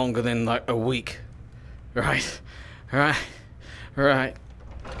isn't longer than like a week. Right. There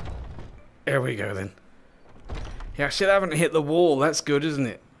we go then. Yeah, I still haven't hit the wall. That's good, isn't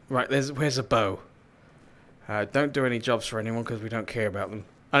it? Right, where's a bow? Don't do any jobs for anyone because we don't care about them.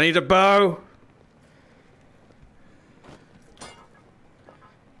 I need a bow!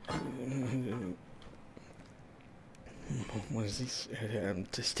 What is this?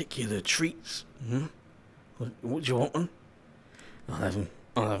 Testicular treats? Hmm? What do you want them? I'll have them.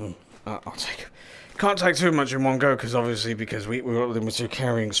 I'll take them. Can't take too much in one go because obviously we've got limited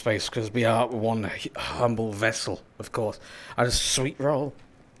carrying space because we are one humble vessel, of course. I just sweet roll.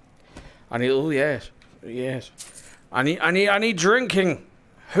 I need, oh yes. Yes. I need drinking.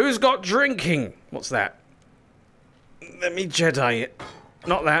 Who's got drinking? What's that? Let me Jedi it.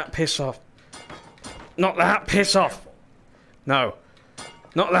 Not that, piss off. Not that, piss off. No.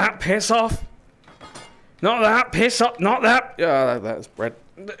 Not that, piss off. Not that, piss off. Not that. Oh, that's bread.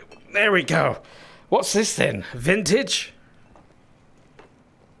 There we go. What's this then? Vintage?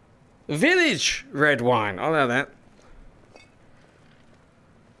 Village red wine. I'll have that.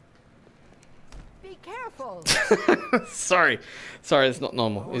 Be Careful. Sorry, it's not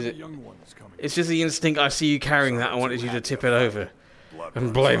normal, is it? It's just the instinct. I see you carrying that. I wanted you to tip it over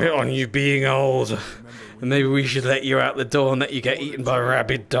and blame it on you being old. And maybe we should let you out the door and let you get eaten by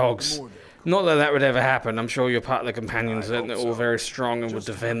rabid dogs. Not that that would ever happen. I'm sure you're part of the companions and they're all very strong and would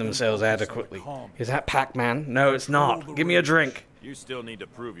defend themselves adequately. Is that Pac-Man? No, it's not. Give me a drink. You still need to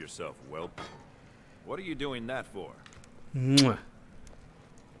prove yourself, whelp. What are you doing that for? Mwah.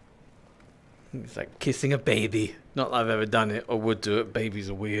 It's like kissing a baby. Not that I've ever done it or would do it. Babies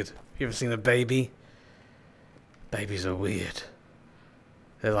are weird. You ever seen a baby? Babies are weird.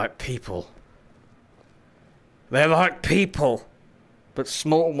 They're like people. They're like people, but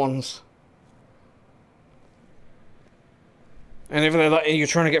small ones. And if they're like, you're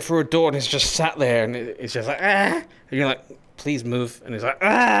trying to get through a door and it's just sat there and it's just like, ah! And you're like, please move. And it's like,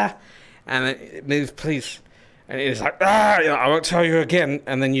 ah! And then it moves, please. And it's like, ah! You're like, I won't tell you again.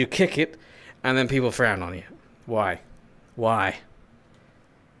 And then you kick it and then people frown on you. Why? Why?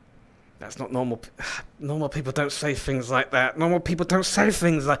 That's not normal. Normal people don't say things like that. Normal people don't say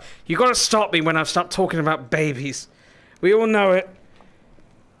things like... You gotta stop me when I start talking about babies. We all know it.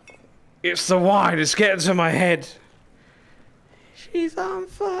 It's the wine. It's getting to my head. She's on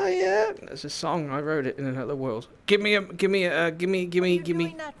fire. That's a song. I wrote it in another world. Give me. What are you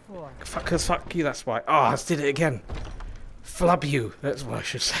doing that for? Fuck you. That's why. Oh, I just did it again. Flub you. That's what I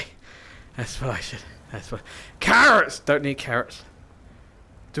should say. That's what I should. That's what. Carrots. Don't need carrots.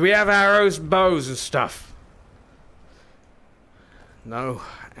 Do we have arrows, bows, and stuff? No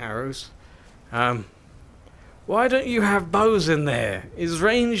arrows. Why don't you have bows in there? Is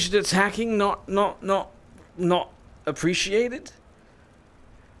ranged attacking not appreciated?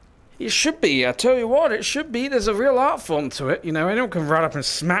 It should be. I tell you what, it should be. There's a real art form to it. You know, anyone can run up and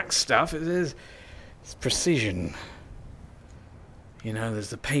smack stuff. It's precision. You know, there's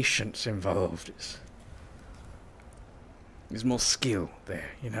the patience involved. There's more skill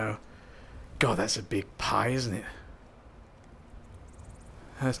there, you know. God, that's a big pie, isn't it?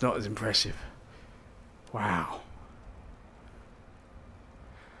 That's not as impressive. Wow.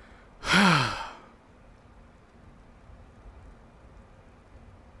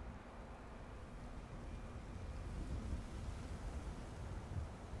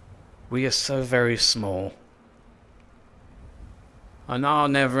 We are so very small. I know I'll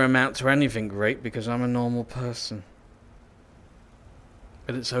never amount to anything great because I'm a normal person.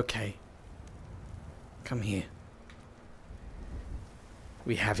 But it's okay. Come here.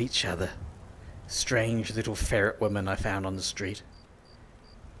 We have each other. Strange little ferret woman I found on the street.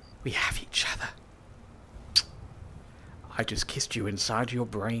 We have each other. I just kissed you inside your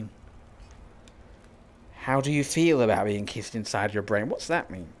brain. How do you feel about being kissed inside your brain? What's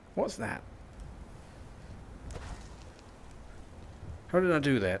that mean? What's that? How did I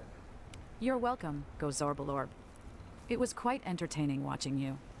do that? You're welcome, goes Zorbalorb. It was quite entertaining watching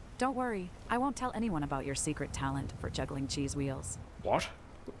you. Don't worry, I won't tell anyone about your secret talent for juggling cheese wheels. What?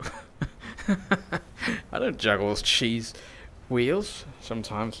 I don't juggle cheese wheels.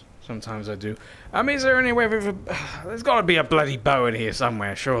 Sometimes I do. I mean, is there any way there's got to be a bloody bow in here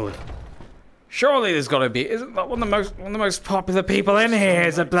somewhere, surely. Surely there's got to be. Isn't that one of the most popular people in here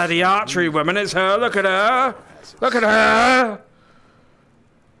is a bloody archery woman? It's her. Look at her. Look at her.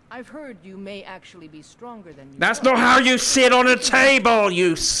 I've heard you may actually be stronger than you. That's not how you sit on a table,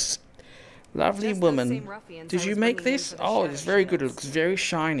 you lovely woman. Did you make this? Oh, it's very good. It looks very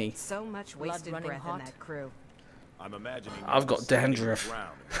shiny. So much wasted breath in that crew. I'm imagining I've got dandruff.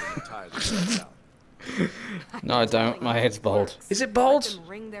 No, I don't. My head's bald. Is it bald?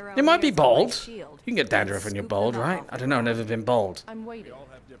 It might be bald. You can get dandruff when you're bald, right? I don't know. I've never been bald. I'm waiting. We all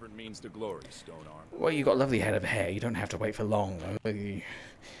have different means to glory, Stone Arm. Well, you got a lovely head of hair. You don't have to wait for long.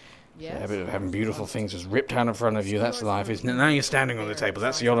 Yes? Having beautiful things just ripped out in front of you. That's life, isn't it? Now you're standing on the table.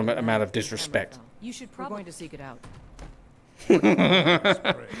 That's the ultimate amount of disrespect. You should probably going to seek it out.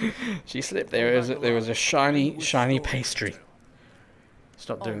 She slipped. There was a shiny pastry.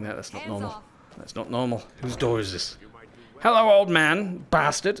 Stop doing that. That's not normal. That's not normal. Whose door is this? Hello, old man,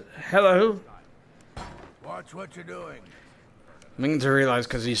 bastard. Hello. Watch what you're doing. I'm beginning to realize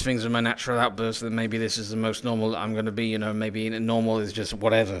because these things are my natural outbursts that maybe this is the most normal I'm going to be. You know, maybe normal is just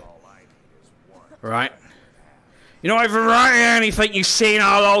whatever. Right? You know, if right anything you seen,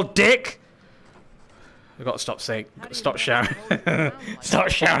 old dick. I've got to stop saying, stop shouting, stop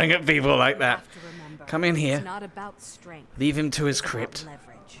shouting at people like that. Come in here. Leave him to his crypt.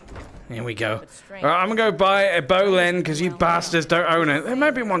 Here we go. Alright, I'm gonna go buy a bowlen because you bastards don't own it. There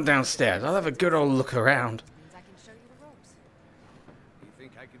might be one downstairs. I'll have a good old look around.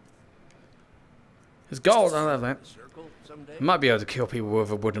 There's gold. I'll have that. I might be able to kill people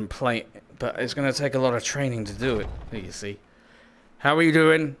with a wooden but it's going to take a lot of training to do it, you see. How are you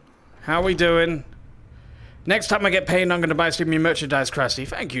doing? How are we doing? Next time I get paid, I'm going to buy some new merchandise, Krusty.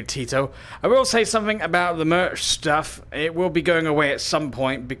 Thank you, Tito. I will say something about the merch stuff. It will be going away at some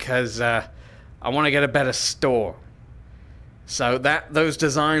point because I want to get a better store. So those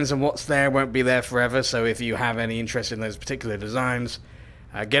designs and what's there won't be there forever. So if you have any interest in those particular designs,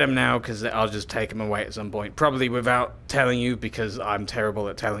 get them now because I'll just take them away at some point. Probably without telling you because I'm terrible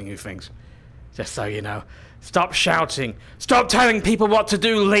at telling you things. Just so you know. Stop shouting. Stop telling people what to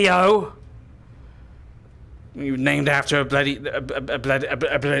do, Leo! You named after a bloody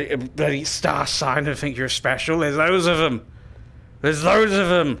star sign and think you're special. There's loads of them. There's loads of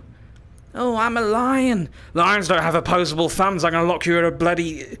them. Oh, I'm a lion. Lions don't have opposable thumbs. I'm gonna lock you in a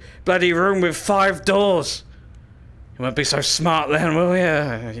bloody room with 5 doors. You won't be so smart then, will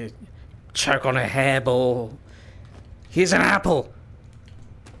you? You choke on a hairball. Here's an apple.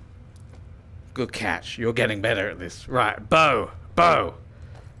 Good catch. You're getting better at this. Right, bow.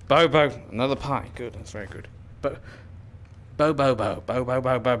 Another pie. Good. That's very good. Bow.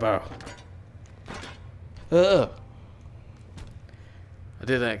 Ugh. I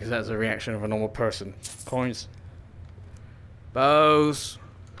did that because that's a reaction of a normal person. Coins. Bows.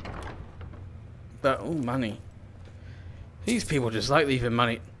 Oh, money. These people just like leaving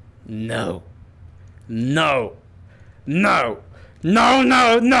money. No. No. No. No,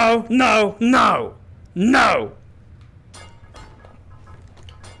 no, no, no, no. No.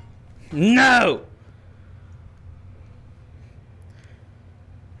 No.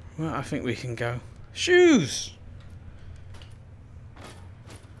 Well, I think we can go. Shoes!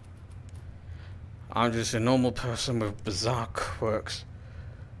 I'm just a normal person with bizarre quirks.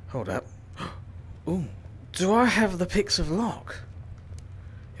 Hold up. Ooh. Do I have the picks of lock?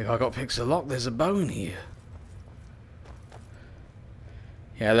 If I got picks of lock, there's a bone here.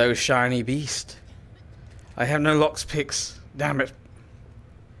 Hello, shiny beast. I have no locks picks. Damn it.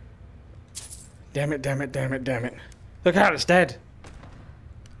 Damn it, damn it, damn it, damn it. Look out, it's dead.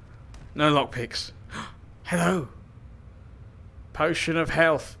 No lockpicks. Hello. Potion of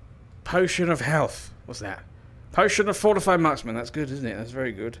health. Potion of health. What's that? Potion of fortified marksman. That's good, isn't it? That's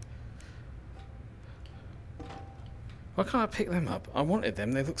very good. Why can't I pick them up? I wanted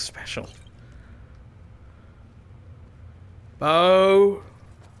them. They look special. Bow.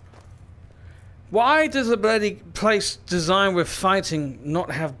 Why does a bloody place designed with fighting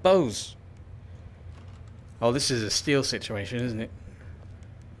not have bows? Oh, this is a steel situation, isn't it?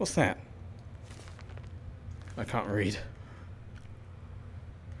 What's that? I can't read.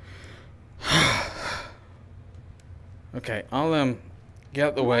 Okay, I'll get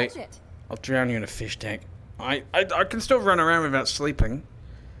out the way. I'll drown you in a fish tank. I can still run around without sleeping.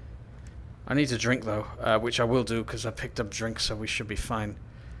 I need to drink though, which I will do because I picked up drinks, so we should be fine.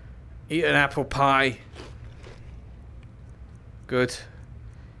 Eat an apple pie. Good.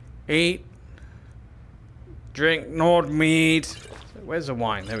 Eat. Drink Nord mead. Where's the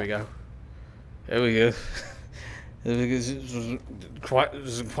wine? There we go. There we go. Doesn't quite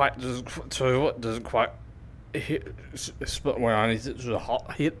hit spot where I need it. It's a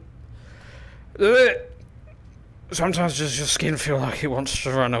hot hit. Sometimes does your skin feel like it wants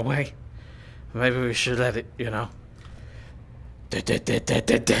to run away? Maybe we should let it, you know.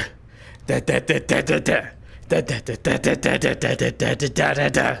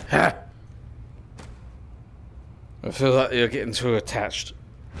 I feel like you're getting too attached.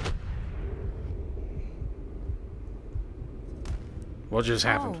 What just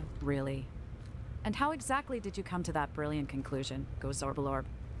happened? Oh, really? And how exactly did you come to that brilliant conclusion, Go Zorbalorb?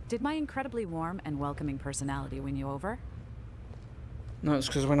 Did my incredibly warm and welcoming personality win you over? No, it's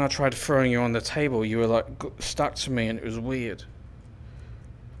because when I tried throwing you on the table, you were like stuck to me, and it was weird.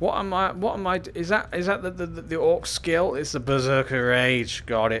 What am I? Is that the orc skill? It's the berserker rage.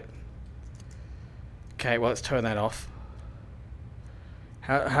 Got it. Okay, well let's turn that off.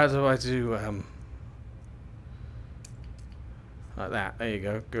 How do I do like that? There you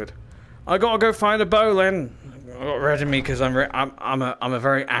go. Good. I gotta go find a bow then. I got rid of me because I'm a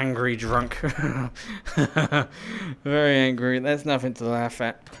very angry drunk. Very angry. There's nothing to laugh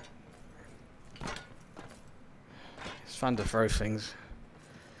at. It's fun to throw things.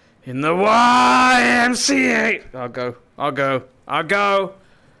 In the YMCA. I'll go.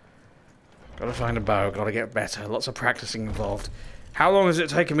 Gotta find a bow. Gotta get better. Lots of practicing involved. How long has it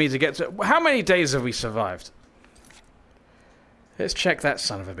taken me to get to? How many days have we survived? Let's check that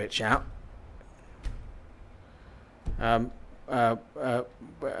son of a bitch out.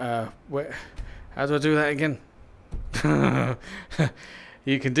 Where, how do I do that again?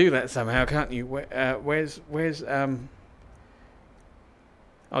 You can do that somehow, can't you? Where's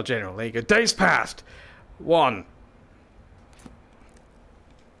Oh, General, there you go. Days passed. 1.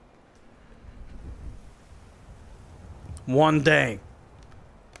 One day.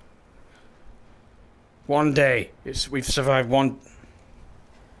 1 day. We've survived one.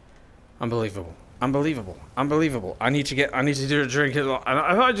 Unbelievable. Unbelievable. Unbelievable. I need to do a drink.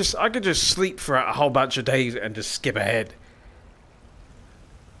 I could just sleep for a whole bunch of days and just skip ahead.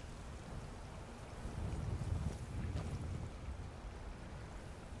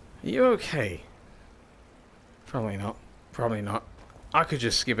 Are you okay? Probably not. Probably not. I could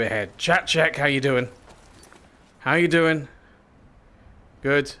just skip ahead. Chat check, how you doing? How you doing?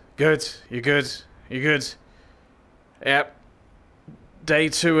 Good. Good. You good? You good? Yep. Day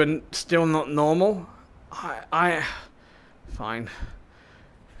 2 and still not normal? Fine.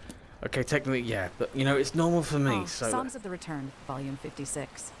 Okay, technically, yeah, but, you know, it's normal for me, so... Songs of the Return, Volume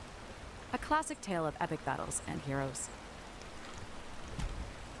 56. A classic tale of epic battles and heroes.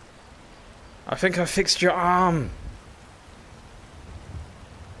 I think I fixed your arm.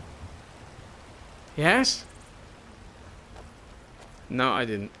 Yes? No, I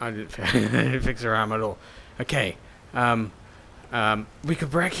didn't. I didn't fix her arm at all. Okay. We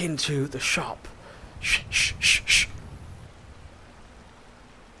could break into the shop. Shh, shh, shh, shh.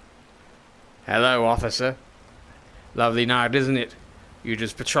 Hello, officer. Lovely night, isn't it? You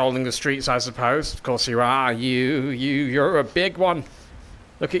just patrolling the streets, I suppose? Of course you are. You're a big one.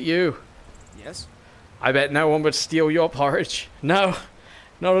 Look at you. Yes? I bet no one would steal your porridge. No,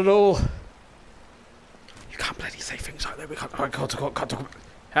 not at all. You can't bloody say things like that. We can't talk.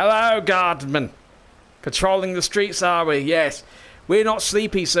 Hello, guardsmen. Patrolling the streets, are we? Yes. We're not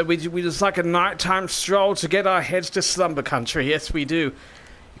sleepy, so we just like a nighttime stroll to get our heads to slumber country. Yes, we do.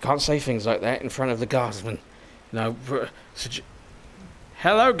 You can't say things like that in front of the guardsmen. No.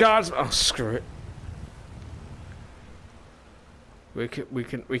 Hello, guardsmen. Oh, screw it. We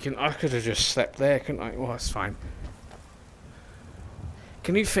can. I could have just slept there, couldn't I? Well, it's fine.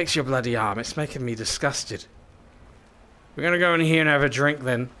 Can you fix your bloody arm? It's making me disgusted. We're gonna go in here and have a drink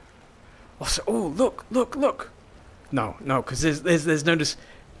then. Oh, look! No, because there's no.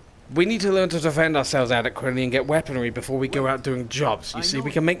 We need to learn to defend ourselves adequately and get weaponry before we go out doing jobs. You see,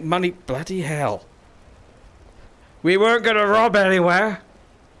 we can make money. Bloody hell! We weren't gonna rob anywhere,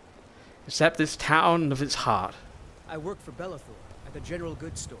 except this town of its heart. I work for Bellathor at the general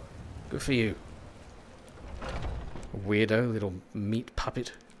goods store. Good for you. Weirdo little meat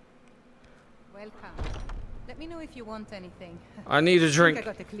puppet. Welcome. Let me know if you want anything. I need a drink.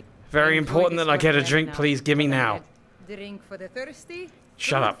 Very important that I get a drink, please. Give me now. Drink for the thirsty?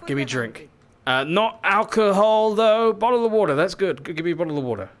 Shut up. Give me a drink. Not alcohol, though. Bottle of water. That's good. Give me a bottle of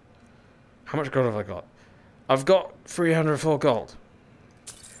water. How much gold have I got? I've got 304 gold.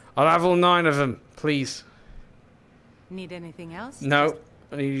 I'll have all 9 of them, please. Need anything else? No.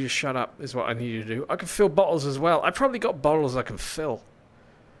 I need you to shut up, is what I need you to do. I can fill bottles as well. I probably got bottles I can fill.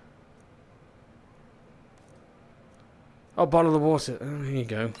 Oh, bottle of water. Oh, here you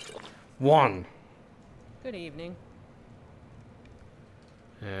go. 1. Good evening.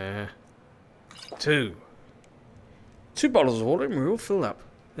 2. 2 bottles of water and we're all filled up.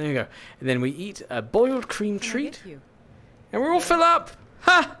 There you go. And then we eat a boiled cream treat. And we're all filled up.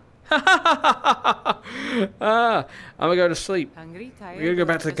 Ha! I'm gonna go to sleep. We're gonna go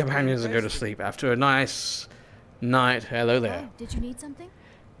back to the companions and go to sleep after a nice night. Hello there. Oh, did you need something?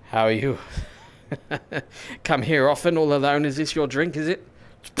 How are you? Come here often, all alone. Is this your drink, is it?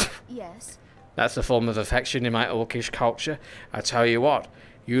 Yes. That's a form of affection in my orcish culture. I tell you what,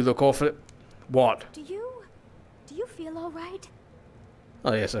 you look awful. What? Do you feel all right?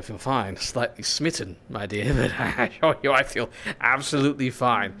 Oh yes, I feel fine. Slightly smitten, my dear, but I assure you I feel absolutely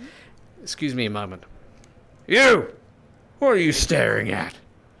fine. Excuse me a moment. You! What are you staring at?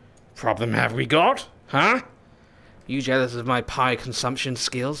 Problem have we got? Huh? You jealous of my pie consumption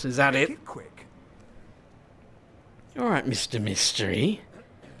skills? Is that it? Quick. Alright, Mr. Mystery.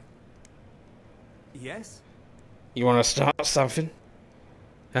 Yes? You want to start something?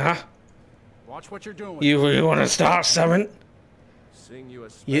 Huh? Watch what you're doing. You want to start something?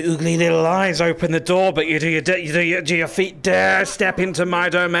 You ugly little eyes open the door, but do your feet dare step into my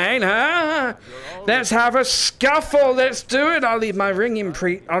domain, huh? Let's have a scuffle. Let's do it. I'll leave my ring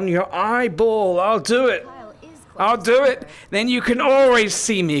imprint on your eyeball. I'll do it. I'll do it. Then you can always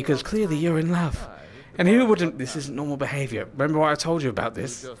see me, because clearly you're in love. And who wouldn't? This isn't normal behavior. Remember what I told you about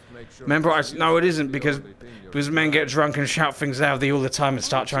this? Remember no, it isn't, because men get drunk and shout things loudly all the time and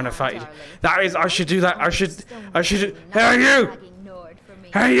start trying to fight. That is, I should do that. I should. Hey, you!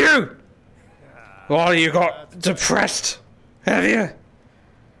 Hey, you! What, you got depressed? Have you?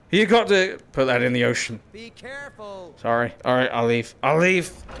 You got to put that in the ocean. Be careful. Sorry. Alright, I'll leave. I'll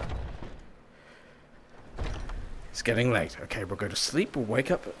leave. It's getting late. Okay, we'll go to sleep. We'll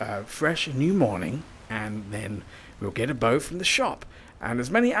wake up fresh, new morning. And then we'll get a bow from the shop. And as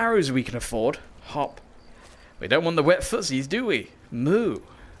many arrows as we can afford. Hop. We don't want the wet fuzzies, do we? Moo.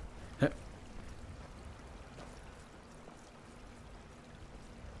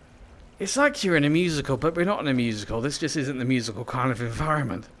 It's like you're in a musical, but we're not in a musical. This just isn't the musical kind of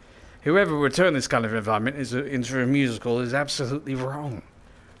environment. Whoever would turn this kind of environment into a musical is absolutely wrong.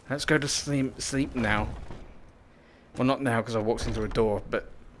 Let's go to sleep now. Well, not now because I walked into a door, but...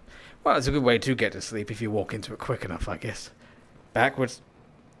 Well, it's a good way to get to sleep if you walk into it quick enough, I guess. Backwards.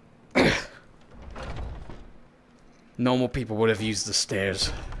 Normal people would have used the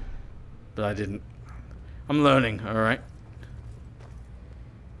stairs. But I didn't. I'm learning, alright?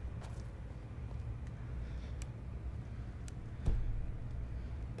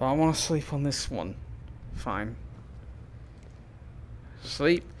 But I want to sleep on this one. Fine.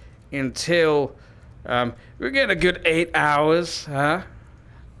 Sleep until we get a good 8 hours, huh?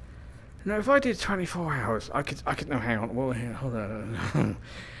 No, if I did 24 hours, I could. No, hang on. Well, hold on.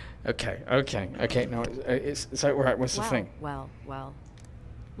 Okay. No, it's all right. What's the thing? Well.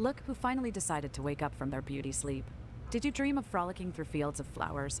 Look who finally decided to wake up from their beauty sleep. Did you dream of frolicking through fields of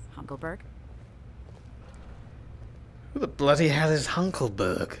flowers, Hunkleberg? Who the bloody hell is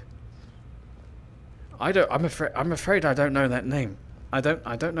Hunkleberg? I'm afraid I don't know that name. I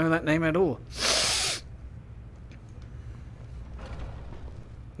don't know that name at all.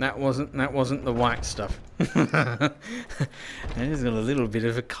 That wasn't the white stuff. I just got a little bit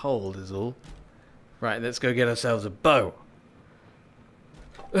of a cold is all. Right, let's go get ourselves a bow.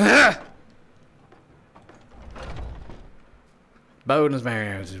 Bow and as many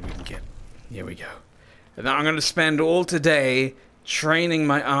arrows as we can get. Here we go. And now I'm going to spend all today training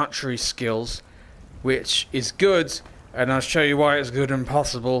my archery skills, which is good, and I'll show you why it's good and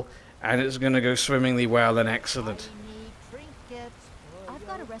possible, and it's going to go swimmingly well and excellent. I've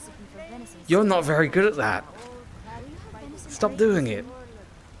got a recipe for venison. You're not very good at that. Stop doing it.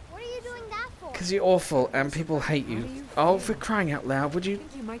 What are you doing that for? Because you're awful and people hate you. Oh, for crying out loud, would you? I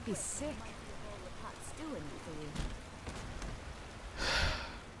think you might be sick.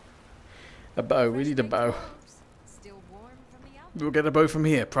 A bow, we need a bow. We'll get a bow from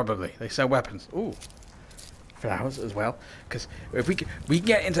here, probably. They sell weapons. Ooh. Flowers as well. Because if we can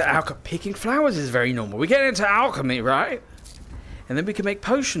get into alchemy. Picking flowers is very normal. We get into alchemy, right? And then we can make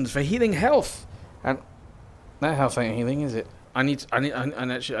potions for healing health. And that health ain't healing, is it? Okay,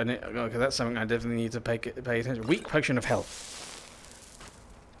 that's something I definitely need to pay attention. Weak potion of health.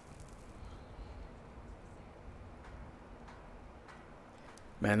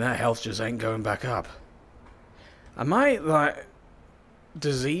 Man, that health just ain't going back up. Am I, like,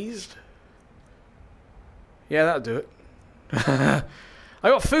 diseased? Yeah, that'll do it. I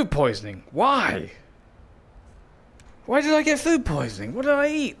got food poisoning. Why? Why did I get food poisoning? What did I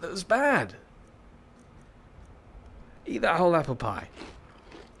eat that was bad? Eat that whole apple pie.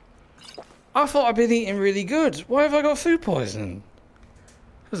 I thought I'd been eating really good. Why have I got food poisoning?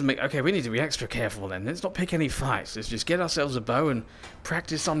 Doesn't make... Okay, we need to be extra careful then. Let's not pick any fights. Let's just get ourselves a bow and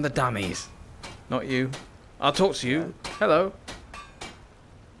practice on the dummies. Not you. I'll talk to you. Hello.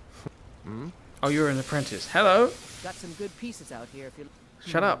 Oh, you're an apprentice. Hello. Got some good pieces out here if you...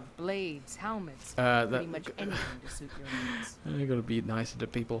 Shut up. Blades, helmets, pretty much anything to suit your needs. You gotta be nicer to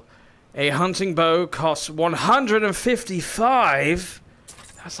people. A hunting bow costs 155.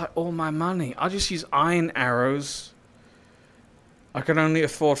 That's like all my money. I'll just use iron arrows. I can only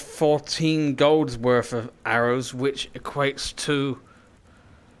afford 14 gold's worth of arrows, which equates to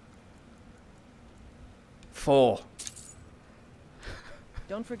 4.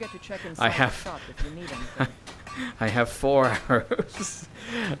 Don't forget to check inside the shop if you need anything. I have 4 arrows.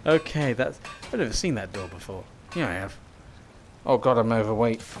 Okay, that's... I've never seen that door before. Yeah, I have. Oh god, I'm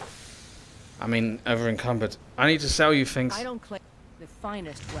overweight. I mean, over encumbered. I need to sell you things. I don't claim the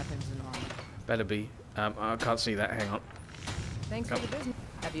finest weapons and armor. Better be. I can't see that. Hang on. Thanks for the business.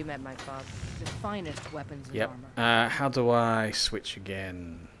 Have you met my father? The finest weapons and armor. Yep. How do I switch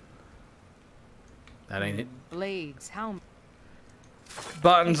again? That ain't it. Blades, helmet.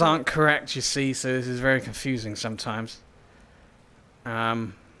 Buttons aren't correct, you see, so this is very confusing sometimes.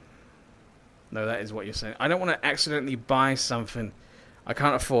 No, that is what you're saying. I don't want to accidentally buy something. I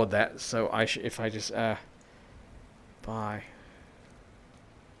can't afford that, so if I just buy,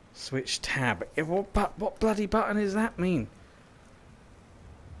 switch tab. What bloody button does that mean?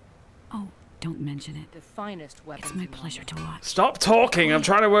 Oh, don't mention it. The finest weapons. It's my pleasure to watch. Stop talking. I'm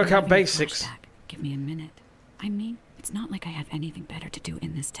trying to work out basics. Give me a minute. I mean, it's not like I have anything better to do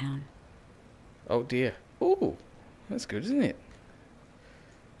in this town. Oh dear. Ooh, that's good, isn't it?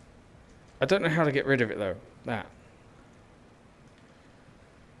 I don't know how to get rid of it though. That.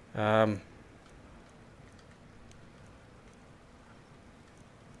 I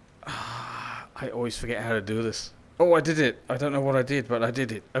always forget how to do this. Oh, I did it. I don't know what I did, but I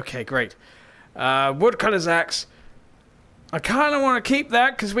did it. Okay, great. Woodcutter's axe. I kind of want to keep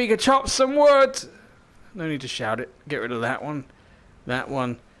that because we could chop some wood. No need to shout it. Get rid of that one. That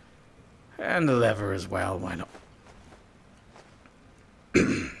one. And the lever as well. Why not?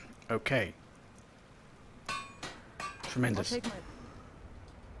 Okay. Tremendous.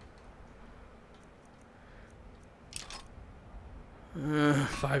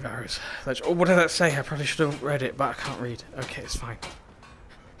 5 hours. Oh, what did that say? I probably should have read it, but I can't read. Okay, it's fine.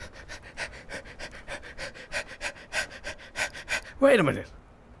 Wait a minute.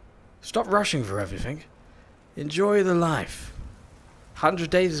 Stop rushing for everything. Enjoy the life. 100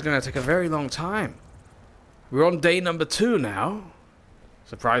 days is going to take a very long time. We're on day number 2 now.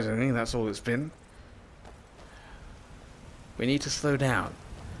 Surprisingly, that's all it's been. We need to slow down.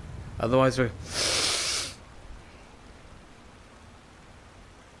 Otherwise we're...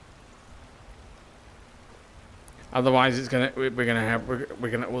 Otherwise it's gonna... We're gonna...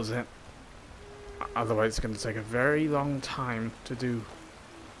 What was that? Otherwise it's gonna take a very long time to do...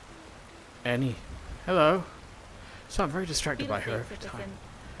 any... Hello? So I'm very distracted by her every time.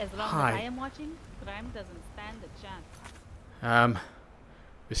 As long Hi. as I am watching, crime doesn't stand a chance.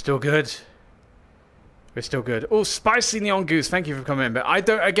 We're still good. We're still good. Oh, Spicy Neon Goose, thank you for coming in. But I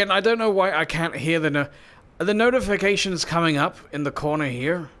don't know why I can't hear the notifications coming up in the corner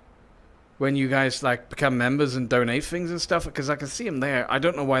here when you guys like become members and donate things and stuff, because I can see them there. I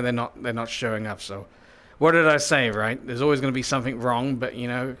don't know why they're not showing up. So, what did I say? Right? There's always going to be something wrong, but you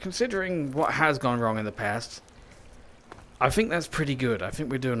know, considering what has gone wrong in the past, I think that's pretty good. I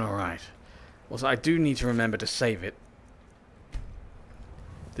think we're doing all right. Also, I do need to remember to save it.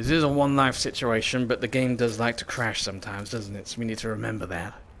 This is a one-life situation, but the game does like to crash sometimes, doesn't it? So we need to remember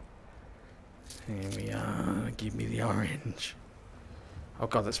that. Here we are. Give me the orange. Oh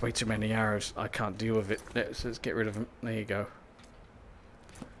god, that's way too many arrows. I can't deal with it. Let's get rid of them. There you go.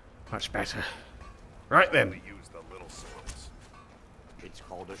 Much better. Right then. Use the little swords. It's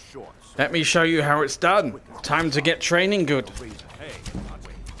called a short sword. Let me show you how it's done. Time to get training good.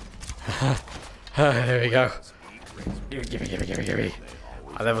 There we go. Give me.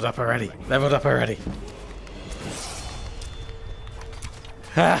 I leveled up already.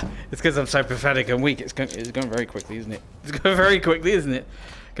 Ha! It's because I'm so pathetic and weak. It's going very quickly, isn't it? It's going very quickly, isn't it?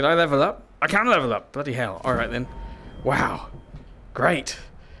 Can I level up? I can level up. Bloody hell. Alright then. Wow. Great.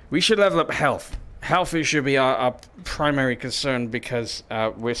 We should level up health. Health should be our primary concern because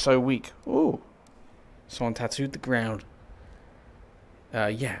we're so weak. Ooh. Someone tattooed the ground.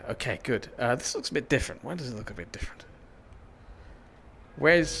 Yeah, okay, good. This looks a bit different. Why does it look a bit different?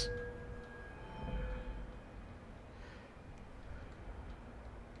 Where's...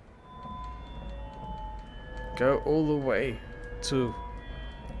 Go all the way to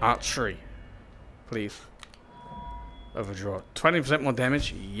archery, please. Overdraw. 20% more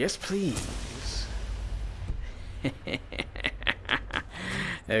damage? Yes, please. There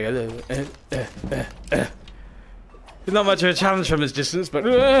we go. It's not much of a challenge from this distance, but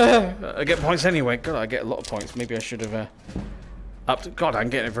I get points anyway. God, I get a lot of points. Maybe I should have upped. God, I'm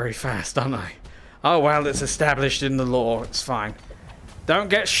getting it very fast, aren't I? Oh, well, it's established in the law. It's fine. Don't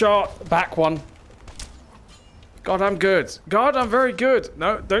get shot. Back one. God, I'm good. God, I'm very good.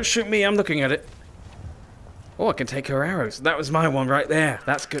 No, don't shoot me. I'm looking at it. Oh, I can take her arrows. That was my one right there.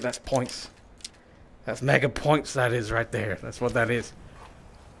 That's good. That's points. That's mega points, that is right there. That's what that is.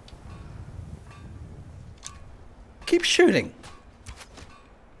 Keep shooting.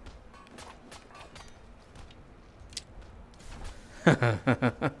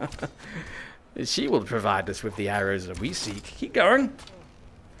 She will provide us with the arrows that we seek. Keep going.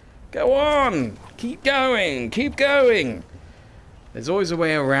 Go on. Keep going. Keep going. There's always a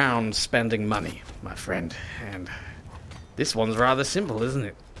way around spending money, my friend. And this one's rather simple, isn't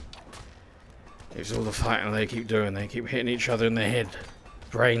it? It's all the fighting they keep doing. They keep hitting each other in the head.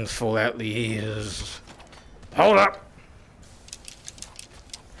 Brains fall out the ears. Hold up!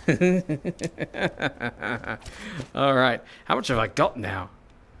 Alright. How much have I got now?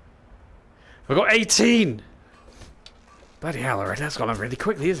 I've got 18! Bloody hell, alright. That's gone on really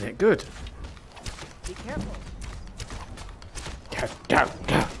quickly, isn't it? Good. Be careful.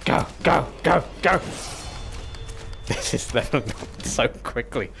 Go! This is leveling up so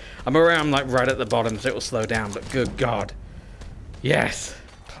quickly. I'm around like right at the bottom, so it will slow down, but good God. Yes.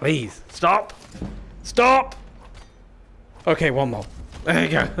 Please. Stop! Stop! Okay, one more. There you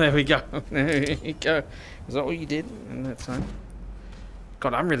go. There we go. There you go. Is that what you did in that time?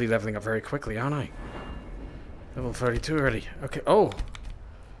 God, I'm really leveling up very quickly, aren't I? Level 32 already. Okay. Oh.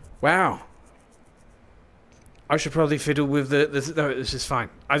 Wow. I should probably fiddle with the... No, this is fine.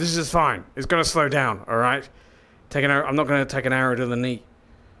 This is fine. It's going to slow down, alright? Take an arrow. I'm not going to take an arrow to the knee.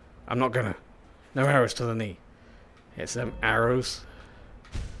 I'm not going to. No arrows to the knee. It's them arrows.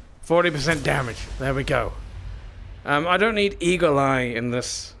 40% damage. There we go. I don't need Eagle Eye in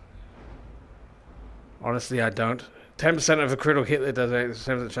this. Honestly, I don't. 10% of a critical hit that does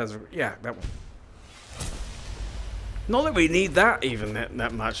 8% of the chance of... Yeah, that one. Not that we need that even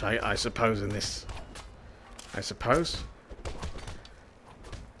that much, I suppose, in this. I suppose.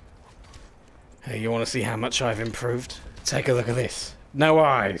 Hey, you want to see how much I've improved? Take a look at this. No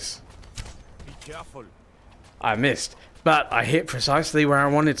eyes. Be careful. I missed, but I hit precisely where I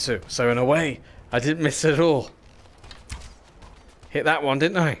wanted to. So in a way, I didn't miss at all. Hit that one,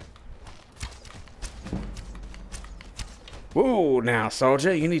 didn't I? Whoa, now,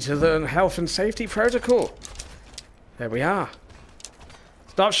 soldier, you need to learn health and safety protocol. There we are.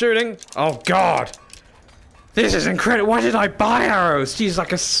 Stop shooting. Oh, God. This is incredible. Why did I buy arrows? She's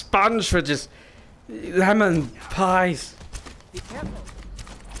like a sponge for just lemon pies. Be careful.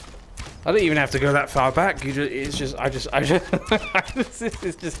 I don't even have to go that far back. You just, I just, this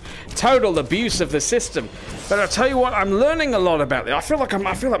is just total abuse of the system. But I'll tell you what, I'm learning a lot about it. I feel like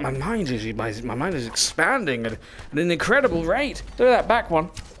my mind is expanding at an incredible rate. Look at that back one.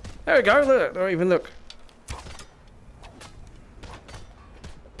 There we go. Look, don't even look.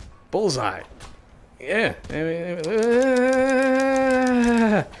 Bullseye. Yeah.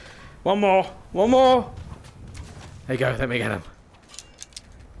 One more. One more. There you go. Let me get him.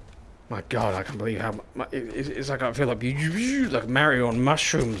 My God, I can't believe how... It's like I feel like Mario on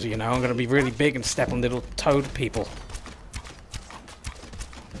mushrooms, you know? I'm going to be really big and step on little toad people.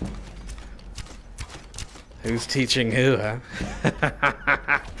 Who's teaching who, huh?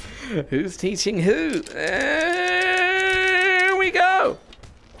 Who's teaching who? There we go!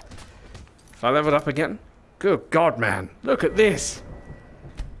 If I leveled up again? Good God, man. Look at this.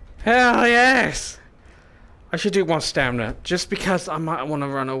 Hell yes! I should do one stamina, just because I might want to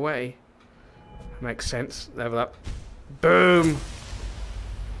run away. Makes sense. Level up. Boom!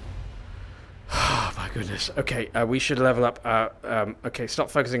 Oh my goodness. Okay, we should level up. Okay,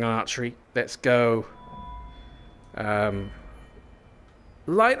 stop focusing on archery. Let's go.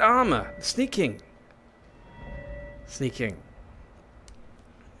 Light armor. Sneaking. Sneaking.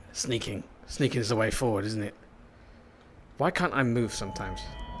 Sneaking. Sneaking is the way forward, isn't it? Why can't I move sometimes?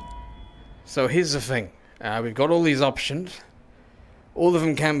 So here's the thing. We've got all these options. All of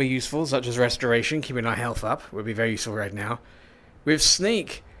them can be useful, such as restoration, keeping our health up. Would be very useful right now. With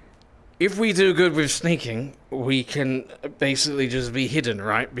sneak, if we do good with sneaking, we can basically just be hidden,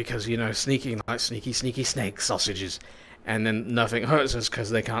 right? Because, you know, sneaking like sneaky snake sausages. And then nothing hurts us because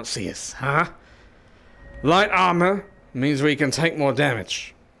they can't see us, huh? Light armor means we can take more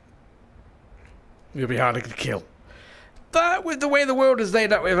damage. It'll be harder to kill. But with the way the world is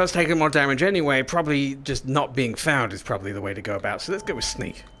laid up, with us taking more damage anyway, probably just not being found is probably the way to go about. So let's go with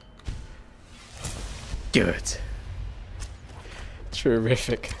sneak. Good.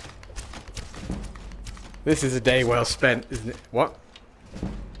 Terrific. This is a day well spent, isn't it? What?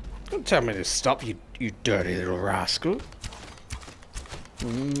 Don't tell me to stop, you dirty little rascal.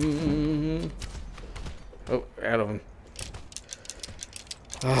 Oh, out of him.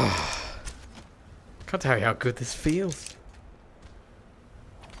 Can't tell you how good this feels.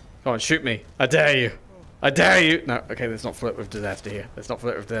 Come on, shoot me. I dare you. I dare you. No, okay, let's not flirt with disaster here. Let's not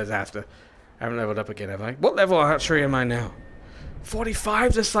flirt with disaster. I haven't leveled up again, have I? What level archery am I now?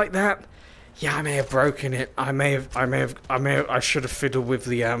 45, just like that? Yeah, I may have broken it. I should have fiddled with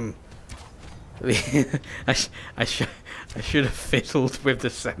the, I should have fiddled with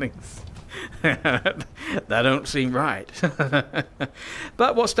the settings. That don't seem right.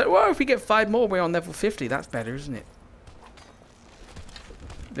 But what's that? Well, if we get 5 more, we're on level 50. That's better, isn't it?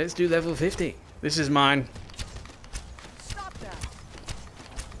 Let's do level 50. This is mine. Stop that.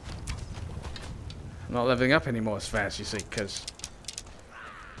 I'm not leveling up anymore as fast, you see, because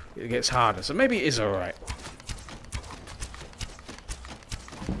it gets harder. So maybe it is alright.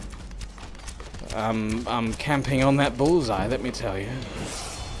 I'm camping on that bullseye, let me tell you.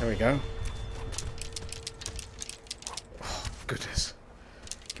 There we go. Oh, goodness.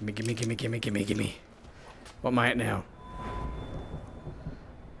 Gimme. What am I at now?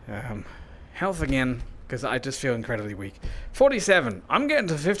 Health again, because I just feel incredibly weak. 47. I'm getting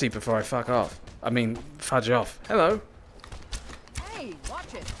to 50 before I fuck off. I mean, fudge off. Hello. Hey,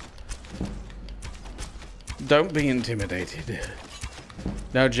 watch it. Don't be intimidated.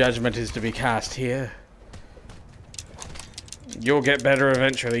 No judgment is to be cast here. You'll get better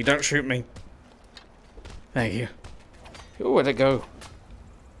eventually. Don't shoot me. Thank you. Oh, where'd it go?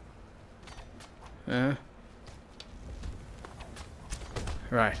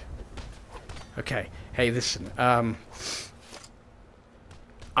 Right. Okay. Hey, listen. I'll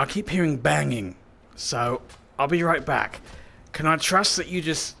keep hearing banging, so I'll be right back. Can I trust that you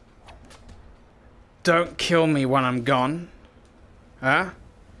just don't kill me when I'm gone? Huh?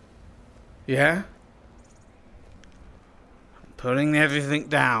 Yeah? I'm putting everything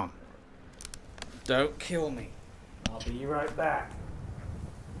down. Don't kill me. I'll be right back.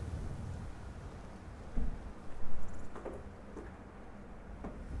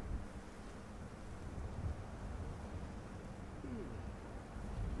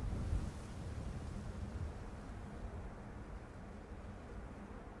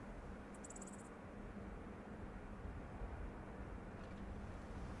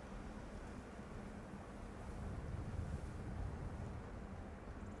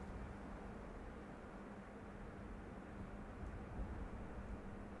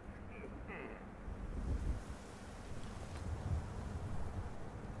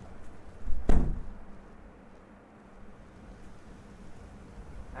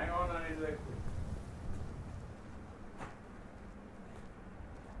 Hang on, I need liquid.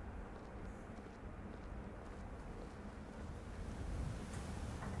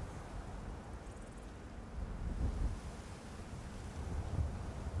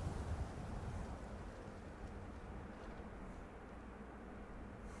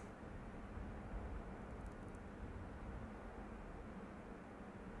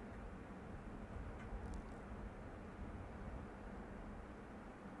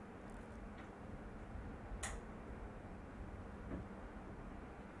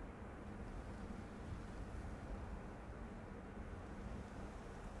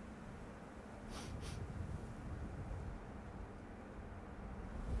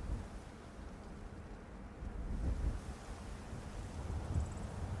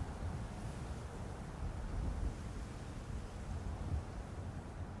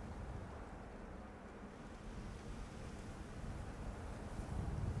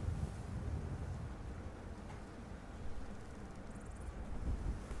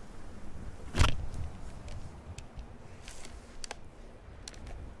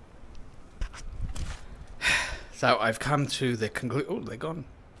 So I've come to the conclusion. Oh, they're gone.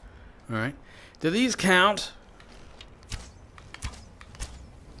 All right. Do these count?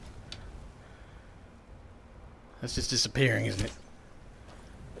 That's just disappearing, isn't it?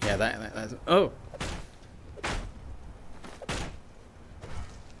 Yeah, that's... Oh!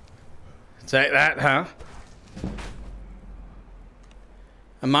 Take that, huh?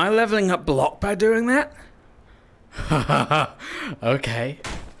 Am I leveling up block by doing that? Okay.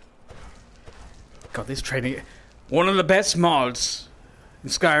 God, this training... One of the best mods in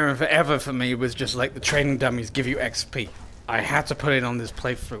Skyrim forever for me was just like the training dummies give you XP. I had to put it on this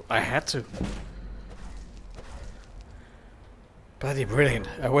playthrough. I had to. Bloody brilliant.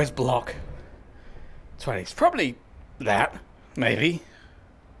 Where's block? 20s. Probably that. Maybe.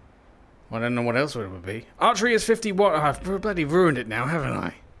 Well, I don't know what else it would be. Archery is 51. Oh, I've bloody ruined it now, haven't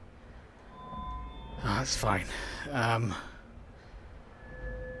I? Oh, that's fine.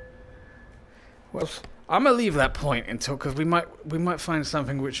 Well, I'm gonna leave that point until, because we might find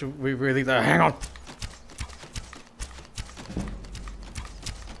something which we really... hang on.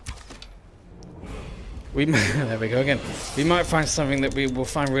 There we go again. We might find something that we will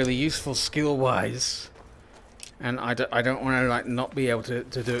find really useful skill-wise, and I don't want to like not be able to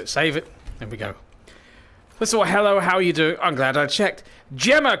do it. Save it. There we go. First of all, hello, how are you doing? I'm glad I checked.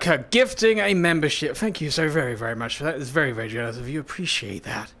 Gemma gifting a membership. Thank you so very, very much for that. It's very, very generous of you. Appreciate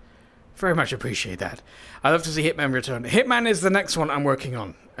that. Very much appreciate that. I love to see Hitman return. Hitman is the next one I'm working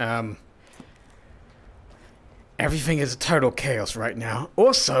on. Everything is a total chaos right now.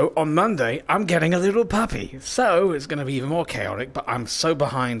 Also, on Monday, I'm getting a little puppy. So, it's going to be even more chaotic, but I'm so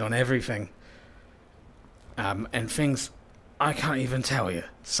behind on everything. And things I can't even tell you.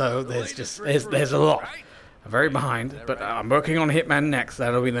 So, there's just, there's a lot. I'm very behind, but I'm working on Hitman next.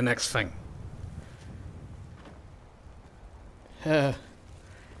 That'll be the next thing.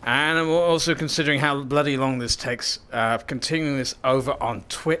 And I'm also considering how bloody long this takes. Continuing this over on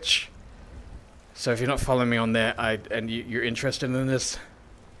Twitch. So if you're not following me on there and you're interested in this,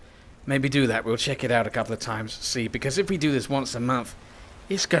 maybe do that. We'll check it out a couple of times. See, because if we do this once a month,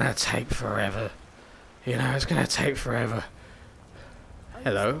 it's going to take forever. You know, it's going to take forever.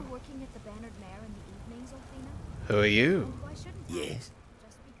 Hello? Who are you? Yes.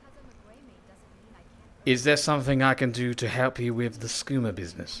 Is there something I can do to help you with the skooma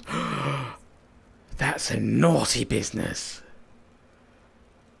business? That's a naughty business.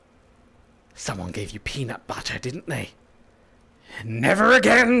 Someone gave you peanut butter, didn't they? Never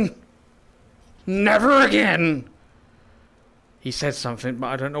again! Never again! He said something, but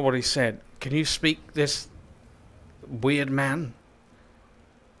I don't know what he said. Can you speak this weird man?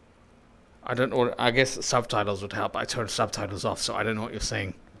 I don't know what, I guess subtitles would help. I turned subtitles off, so I don't know what you're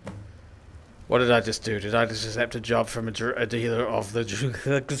saying. What did I just do? Did I just accept a job from a dealer of the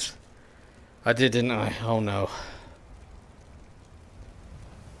drugs? I did, didn't I? Oh no.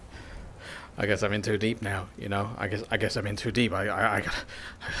 I guess I'm in too deep now, you know? I guess I'm in too deep. I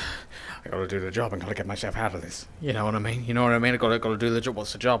gotta do the job and gotta get myself out of this. You know what I mean? You know what I mean? I gotta do the job.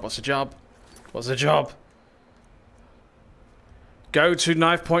 What's the job? What's the job? What's the job? Go to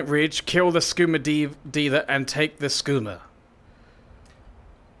Knife Point Ridge, kill the skooma dealer, and take the skooma.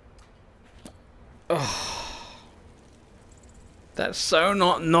 Oh. That's so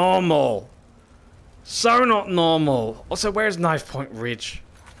not normal. So not normal. Also, where's Knife Point Ridge?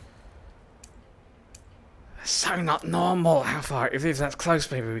 That's so not normal. How far? If that's close,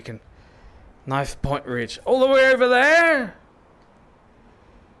 maybe we can... Knife Point Ridge. All the way over there?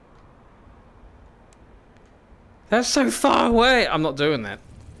 That's so far away. I'm not doing that.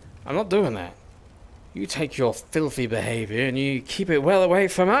 I'm not doing that. You take your filthy behavior and you keep it well away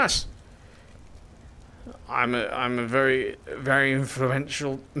from us. I'm a very, very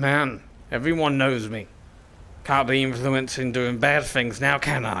influential man. Everyone knows me. Can't be influenced in doing bad things now,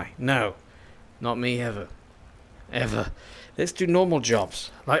 can I? No. Not me ever. Ever. Let's do normal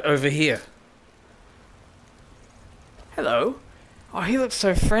jobs. Like over here. Hello. Oh, he looks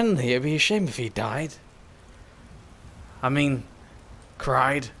so friendly. It'd be a shame if he died. I mean,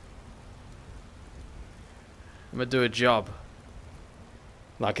 cried. I'm gonna do a job.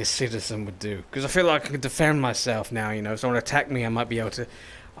 Like a citizen would do. Because I feel like I can defend myself now, you know. If someone attacked me, I might be able to...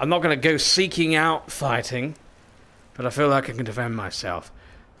 I'm not gonna go seeking out fighting. But I feel like I can defend myself.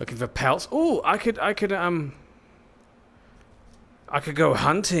 Looking for pelts. Oh, I could go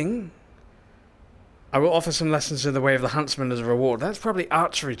hunting. I will offer some lessons in the way of the huntsman as a reward. That's probably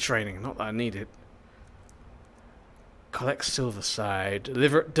archery training. Not that I need it. Collect silver side.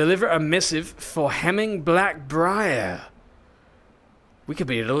 Deliver a missive for Hemming Blackbriar. We could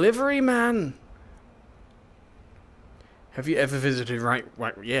be a delivery man. Have you ever visited right?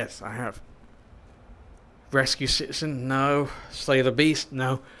 Yes, I have. Rescue citizen? No. Slay the beast?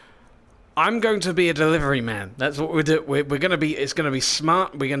 No. I'm going to be a delivery man. That's what we do. We're going to be. It's going to be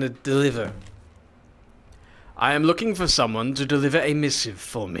smart. We're going to deliver. I am looking for someone to deliver a missive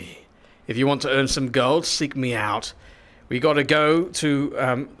for me. If you want to earn some gold, seek me out. We got to go to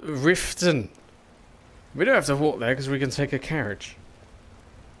Riften. We don't have to walk there because we can take a carriage.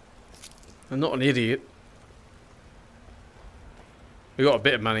 I'm not an idiot. We got a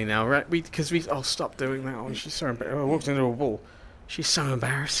bit of money now, right? Oh, stop doing that. Oh, she's so embarrassing. Oh, I walked into a wall. She's so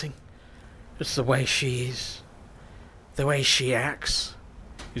embarrassing. Just the way she is. The way she acts.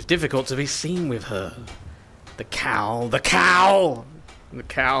 It's difficult to be seen with her. The cowl. The cowl! The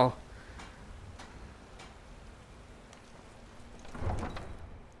cowl.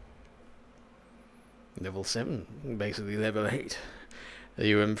 Level 7. Basically level 8. Are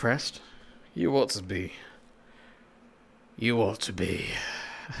you impressed? You ought to be. You ought to be.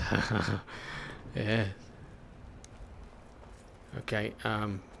 Yeah. Okay,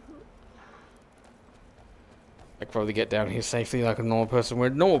 I could probably get down here safely like a normal person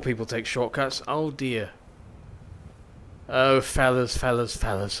would. Normal people take shortcuts. Oh dear. Oh, fellas, fellas,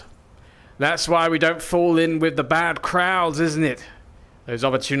 fellas. That's why we don't fall in with the bad crowds, isn't it? Those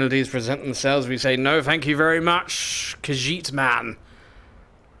opportunities present themselves. We say, no, thank you very much, Khajiit man.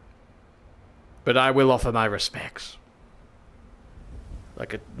 But I will offer my respects.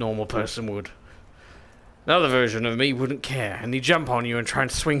 Like a normal person would. Another version of me wouldn't care. And he'd jump on you and try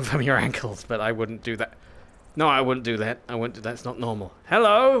and swing from your ankles. But I wouldn't do that. No, I wouldn't do that. I wouldn't do that. It's not normal.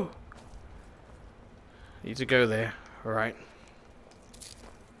 Hello? Need to go there. Alright.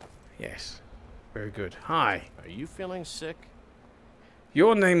 Yes. Very good. Hi. Are you feeling sick?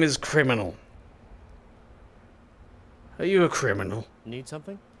 Your name is Criminal. Are you a criminal? Need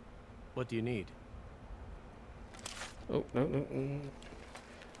something? What do you need? Oh, no, no.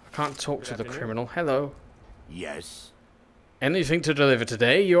 I can't talk to the criminal. Hello. Yes. Anything to deliver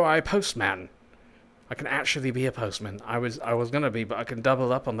today? You're a postman. I can actually be a postman. I was gonna be, but I can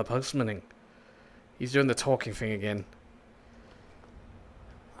double up on the postmaning. He's doing the talking thing again.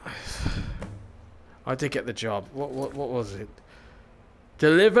 I did get the job. What was it?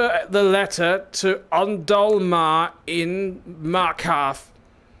 Deliver the letter to Ondolmar in Markarth.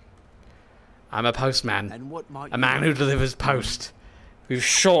 I'm a postman. And what might A man who delivers post. With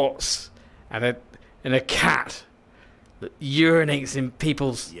shorts and a cat that urinates in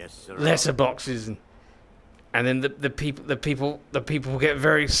people's letterboxes, and then the people get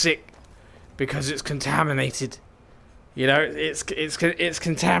very sick because it's contaminated. You know, it's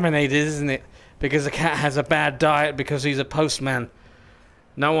contaminated, isn't it? Because the cat has a bad diet because he's a postman.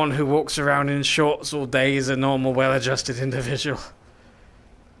 No one who walks around in shorts all day is a normal, well-adjusted individual.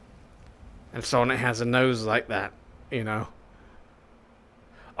 And someone that has a nose like that, you know.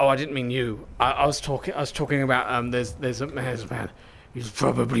 Oh, I didn't mean you. I was talking about there's a man. He's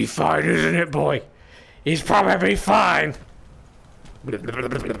probably fine, isn't it, boy? He's probably fine.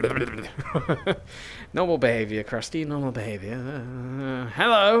 Normal behavior, Krusty. Normal behavior.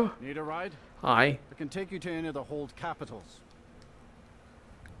 Hello. Need a ride? Hi. I can take you to any of the hold capitals.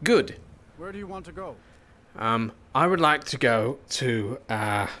 Good. Where do you want to go? I would like to go to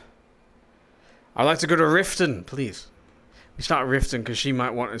I'd like to go to Riften, please. We start at Riften because she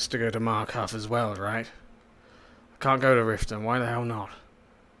might want us to go to Markarth as well, right? I can't go to Riften. Why the hell not?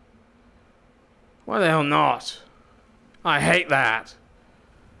 Why the hell not? I hate that.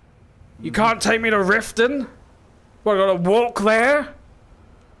 You can't take me to Riften? What, I gotta walk there?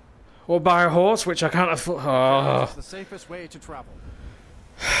 Or buy a horse, which I can't afford. Oh. It's the safest way to travel.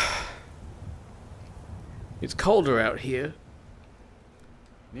 It's colder out here.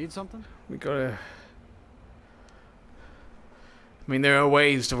 Need something? We gotta... I mean, there are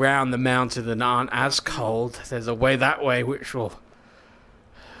ways around the mountain that aren't as cold. There's a way that way which will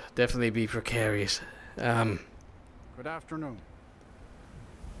definitely be precarious. Good afternoon.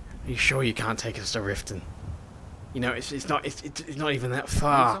 Are you sure you can't take us to Riften? You know, it's not even that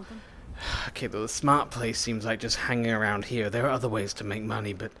far. Okay, the smart place seems like just hanging around here. There are other ways to make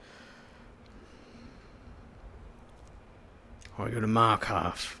money, but or I go to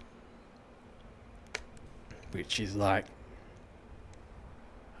Markarth, which is like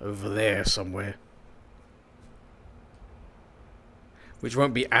over there somewhere, which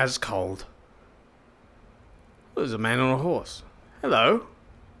won't be as cold. Oh, there's a man on a horse. Hello.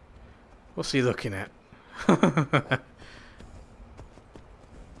 What's he looking at?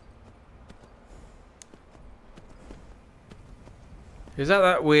 Is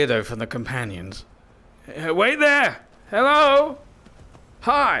that weirdo from the companions? Wait there! Hello!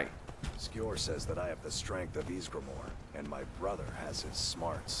 Hi! Skjor says that I have the strength of Ysgramor, and my brother has his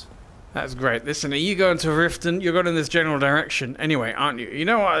smarts. That's great. Listen, are you going to Riften? You're going in this general direction anyway, aren't you? You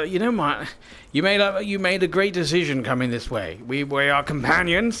know what? You made a great decision coming this way. We are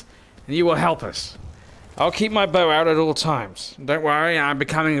companions, and you will help us. I'll keep my bow out at all times. Don't worry, I'm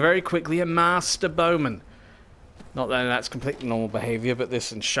becoming very quickly a master bowman. Not that that's completely normal behavior, but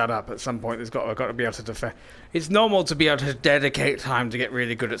listen, shut up. At some point, I've got to be able to defend. It's normal to be able to dedicate time to get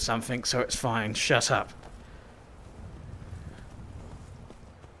really good at something, so it's fine. Shut up.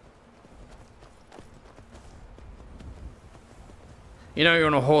 You know you're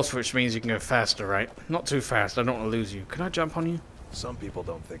on a horse, which means you can go faster, right? Not too fast. I don't want to lose you. Can I jump on you? Some people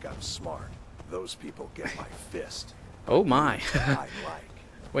don't think I'm smart. Those people get my fist. Oh my. I like.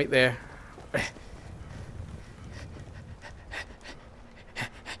 Wait there.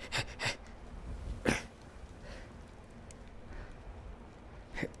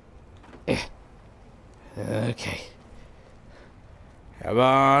 Okay. Come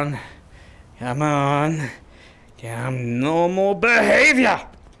on. Come on. Normal behavior!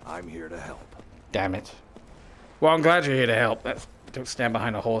 I'm here to help. Damn it. Well, I'm glad you're here to help. Don't stand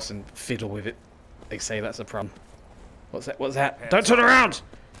behind a horse and fiddle with it. They say that's a problem. What's that? What's that? Don't turn around!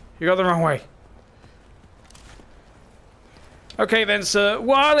 You got the wrong way. Okay then, sir.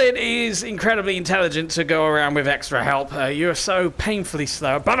 While it is incredibly intelligent to go around with extra help, you're so painfully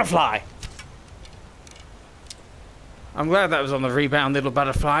slow. Butterfly! I'm glad that was on the rebound, little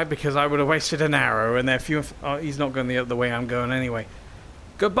butterfly, because I would have wasted an arrow, and oh, he's not going the other way I'm going anyway.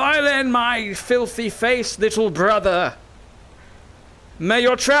 Goodbye then, my filthy face little brother. May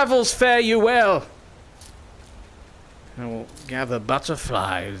your travels fare you well. I will gather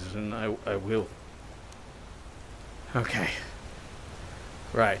butterflies, and I will. Okay.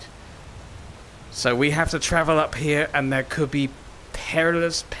 Right. So we have to travel up here, and there could be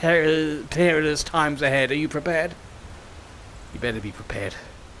perilous times ahead. Are you prepared? You better be prepared.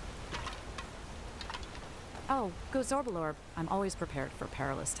 Oh, go Zorbalorb. I'm always prepared for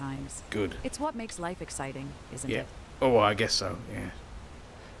perilous times. Good. It's what makes life exciting, isn't Yeah. it? Oh, I guess so, yeah.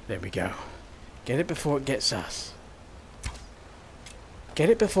 There we go. Get it before it gets us. Get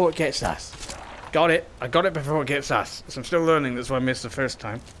it before it gets us. Got it. I got it before it gets us. So I'm still learning. That's why I missed the first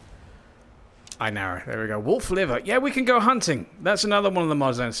time. eye narrow. There we go. Wolf liver. Yeah, we can go hunting. That's another one of the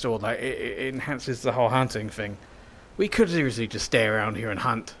mods I installed. Like, it enhances the whole hunting thing. We could seriously just stay around here and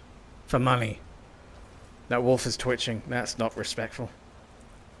hunt for money. That wolf is twitching. That's not respectful.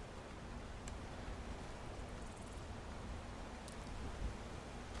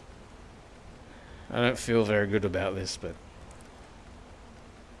 I don't feel very good about this, but...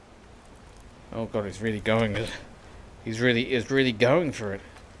 Oh god, he's really going it. He's really going for it.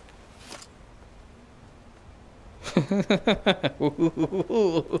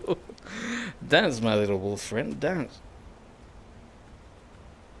 Dance, my little wolf friend, dance.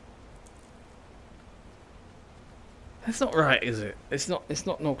 That's not right, is it? It's not,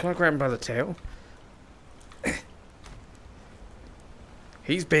 no, can I grab him by the tail?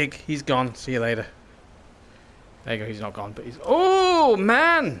 He's big, he's gone, see you later. There you go, he's not gone, but he's... Oh,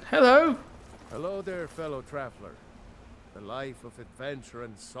 man! Hello! Hello there, fellow traveler. The life of adventure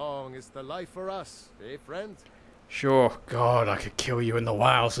and song is the life for us, eh, friend? Sure, God, I could kill you in the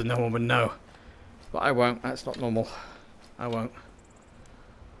wild so no one would know. But I won't, that's not normal. I won't.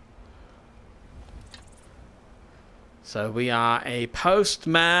 So we are a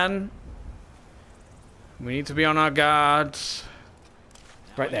postman. We need to be on our guard.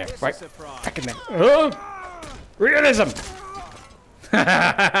 Right there, right fucking there. Oh! Realism!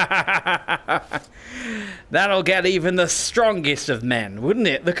 That'll get even the strongest of men, wouldn't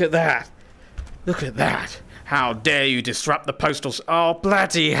it? Look at that. Look at that. How dare you disrupt the postal... Oh,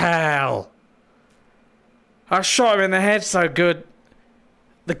 bloody hell. I shot him in the head so good.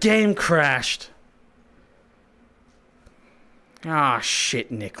 The game crashed. Ah,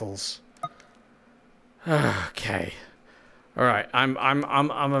 shit, Nichols. Okay. Alright, I'm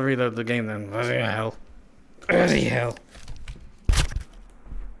gonna reload the game then. Bloody hell. Bloody hell.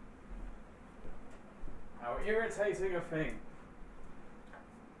 How irritating a thing.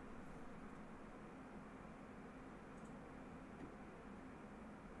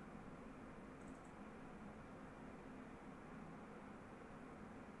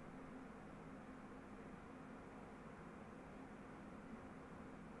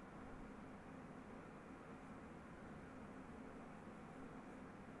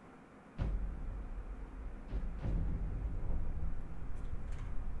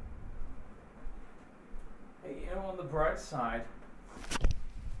 On the bright side.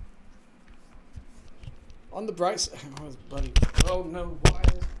 On the bright side. Oh, bloody. Oh no,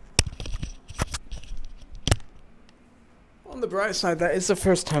 wires. On the bright side, that is the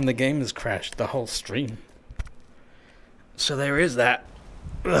first time the game has crashed the whole stream. So there is that.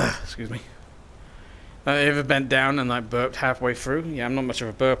 Ugh, excuse me. Ever bent down and like burped halfway through? Yeah, I'm not much of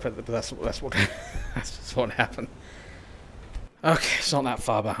a burper, but that's what that's just what happened. Okay, it's not that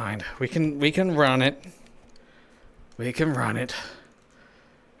far behind. We can run it. We can run it.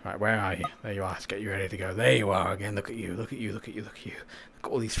 Right, where are you? There you are. Let's get you ready to go. There you are again. Look at you. Look at you. Look at you. Look at you. Look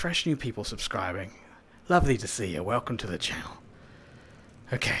at all these fresh new people subscribing. Lovely to see you. Welcome to the channel.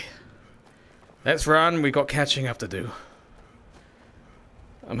 Okay. Let's run. We've got catching up to do.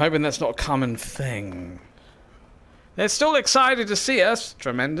 I'm hoping that's not a common thing. They're still excited to see us.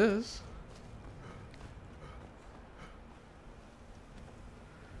 Tremendous.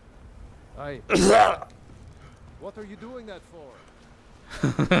 Aye. What are you doing that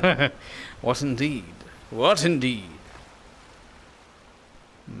for? What indeed? What indeed?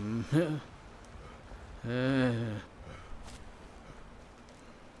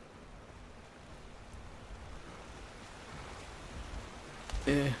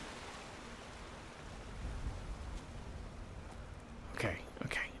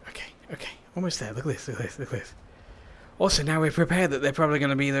 Okay. Almost there. Look at this. Look at this. Look at this. Also, now we're prepared that they're probably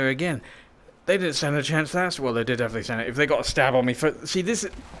going to be there again. They didn't stand a chance last. Well, they did definitely stand it. If they got a stab on me, see this is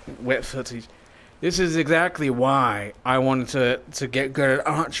wet footies. This is exactly why I wanted to get good at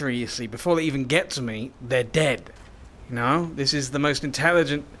archery. You see, before they even get to me, they're dead. You know, this is the most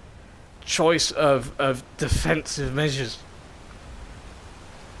intelligent choice of defensive measures.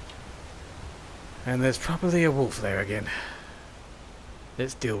 And there's probably a wolf there again.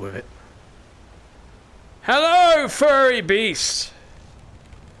 Let's deal with it. Hello, furry beast.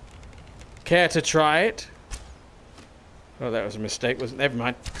 Care to try it? Oh, that was a mistake. Never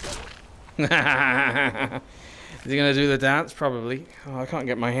mind. Is he gonna do the dance? Probably. Oh, I can't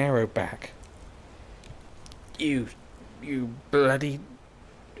get my arrow back. You bloody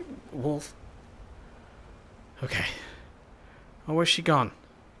wolf. Okay. Oh, where's she gone?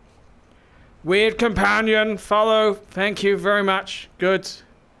 Weird companion. Follow. Thank you very much. Good.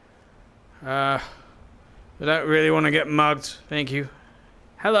 I don't really want to get mugged. Thank you.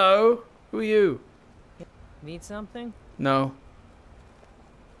 Hello. Who are you? Need something? No.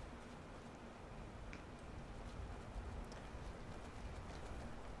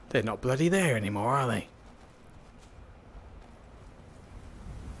 They're not bloody there anymore, are they?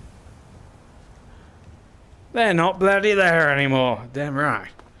 They're not bloody there anymore. Damn right.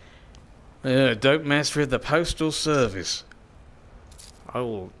 Don't mess with the postal service. I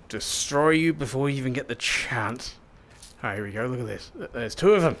will destroy you before you even get the chance. Alright, here we go. Look at this. There's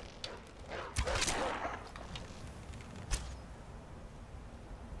 2 of them.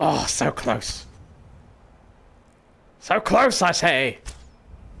 Oh, so close. So close, I say.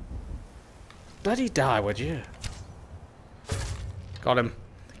 Bloody die, would you? Got him.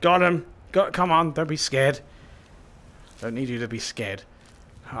 Got him. Come on, don't be scared. Don't need you to be scared.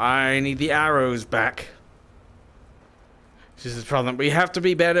 I need the arrows back. This is the problem. We have to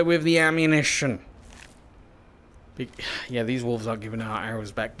be better with the ammunition. Yeah, these wolves aren't giving our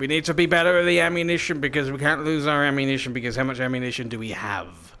arrows back. We need to be better with the ammunition because we can't lose our ammunition because how much ammunition do we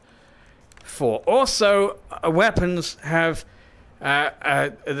have? 4. Also, weapons have they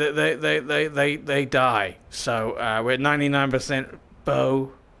die. So we're at 99%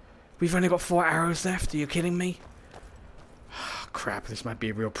 bow. We've only got 4 arrows left. Are you kidding me? Oh, crap, this might be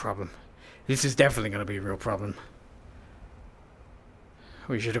a real problem. This is definitely going to be a real problem.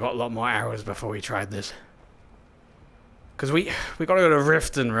 We should have got a lot more arrows before we tried this. Because we got to go to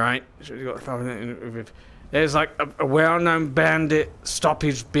Riften, right? There's like a well-known bandit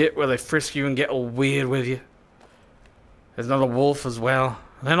stoppage bit where they frisk you and get all weird with you. There's another wolf as well.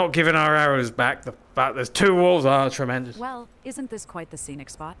 They're not giving our arrows back, but there's 2 wolves. Oh, tremendous. Well, isn't this quite the scenic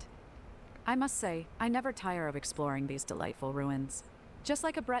spot? I must say, I never tire of exploring these delightful ruins. Just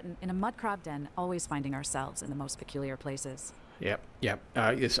like a Breton in a mud crab den, always finding ourselves in the most peculiar places. Yep.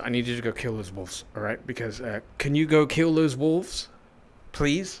 Yes, I need you to go kill those wolves, alright? Because, can you go kill those wolves?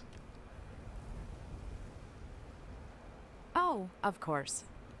 Please? Oh, of course.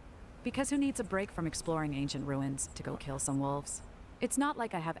 Because who needs a break from exploring ancient ruins to go kill some wolves? It's not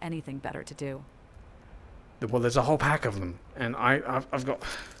like I have anything better to do. Well, there's a whole pack of them, and I've got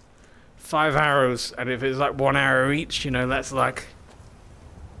 5 arrows, and if it's like 1 arrow each, you know, that's like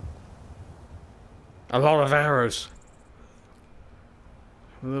a lot of arrows.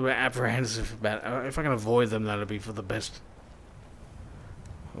 I'm a little bit apprehensive about it. If I can avoid them, that'll be for the best.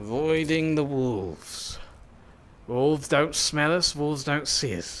 Avoiding the wolves. Wolves don't smell us, wolves don't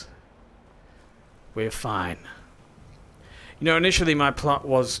see us. We're fine. You know, initially my plot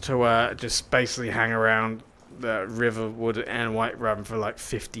was to just basically hang around the Riverwood and Whiterun for like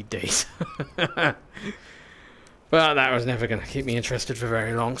 50 days. But that was never going to keep me interested for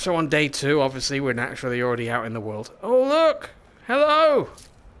very long. So on day 2, obviously, we're naturally already out in the world. Oh, look! Hello!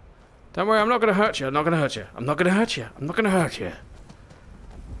 Don't worry, I'm not going to hurt you. I'm not going to hurt you. I'm not going to hurt you. I'm not going to hurt you.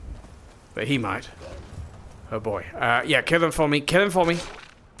 But he might. Oh, boy. Yeah, kill him for me. Kill him for me.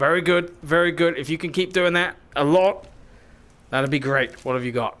 Very good. Very good. If you can keep doing that a lot, that'd be great. What have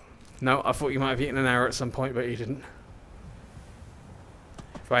you got? No, I thought you might have eaten an arrow at some point, but you didn't.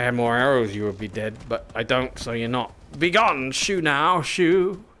 If I had more arrows, you would be dead, but I don't, so you're not. Be gone! Shoo now,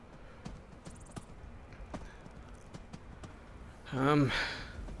 shoo! I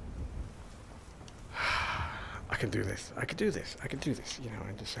can do this. I can do this. I can do this. You know,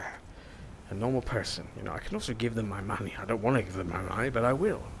 I'm just a normal person. You know, I can also give them my money. I don't want to give them my money, but I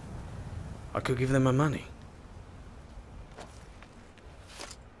will. I could give them my money.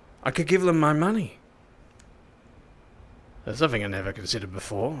 I could give them my money. That's something I never considered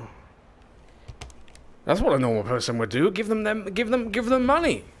before. That's what a normal person would do. Give them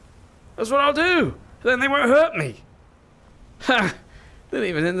money. That's what I'll do. Then they won't hurt me. Ha! Didn't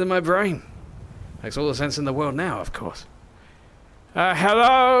even enter my brain. Makes all the sense in the world now, of course.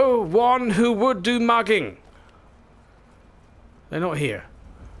 Hello, one who would do mugging. They're not here.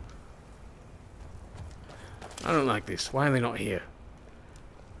 I don't like this. Why are they not here?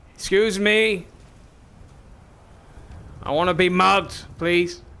 Excuse me. I want to be mugged,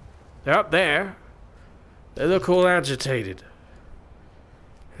 please. They're up there. They look all agitated.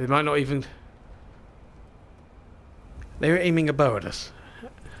 They might not even... They're aiming a bow at us.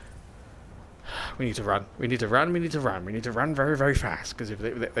 We need to run. We need to run. We need to run. We need to run very, very fast. Because if they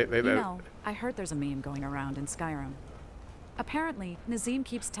you know, I heard there's a meme going around in Skyrim. Apparently, Nazim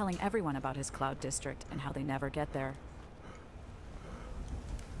keeps telling everyone about his cloud district and how they never get there.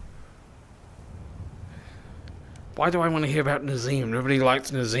 Why do I want to hear about Nazim? Nobody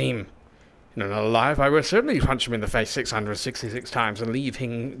likes Nazim. In another life, I would certainly punch him in the face 666 times and leave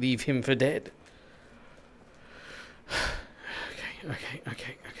him for dead. Okay.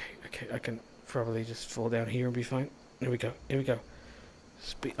 I can probably just fall down here and be fine. Here we go.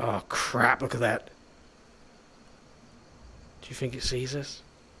 Oh, crap. Look at that. Do you think it sees us?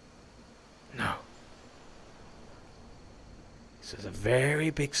 No. This is a very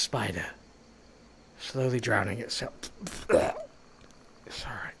big spider. Slowly drowning itself. It's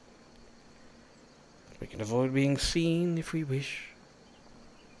alright. We can avoid being seen if we wish.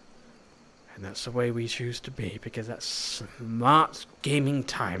 And that's the way we choose to be, because that's smart gaming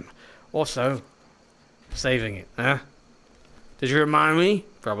time. Also, saving it, huh? Did you remind me?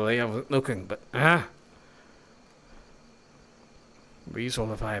 Probably, I wasn't looking, but, we use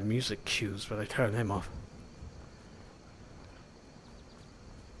all of our music cues, but I turn them off.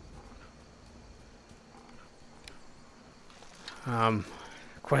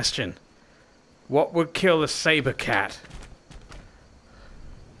 Question. What would kill a saber cat?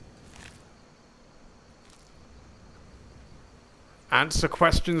 Answer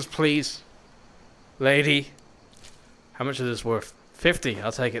questions, please. Lady. How much is this worth? 50.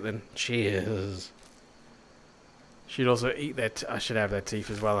 I'll take it then. Cheers. She'd also eat their I should have their teeth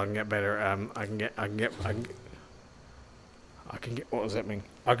as well. I can get better. I can get, what does that mean?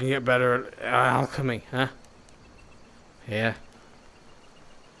 I can get better at alchemy, huh? Yeah.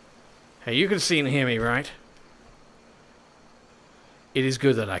 Hey, you can see and hear me, right? It is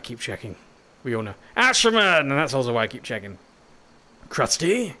good that I keep checking. We all know. Asherman! And that's also why I keep checking.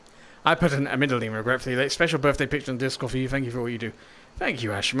 Crusty? I put an admittedly regretfully late special birthday picture on Discord for you. Thank you for what you do. Thank you,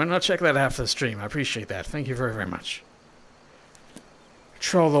 Asherman. I'll check that out for the stream. I appreciate that. Thank you very, very much.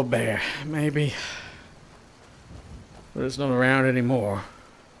 Troll or bear, maybe. But it's not around anymore.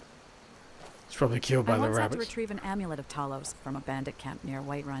 It's probably killed by the rabbits. I once had to retrieve an amulet of Talos from a bandit camp near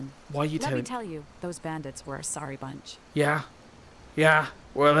Whiterun. Why are you telling me? Let me tell you, those bandits were a sorry bunch. Yeah? Yeah?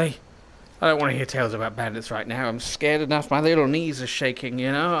 Were they? I don't want to hear tales about bandits right now. I'm scared enough. My little knees are shaking,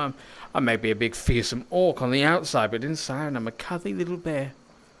 you know? I may be a big fearsome orc on the outside, but inside I'm a cuddly little bear.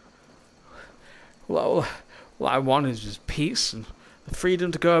 Well, all I want is just peace and the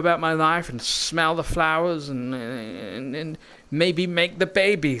freedom to go about my life and smell the flowers and maybe make the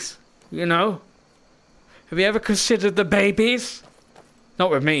babies, you know? Have you ever considered the babies? Not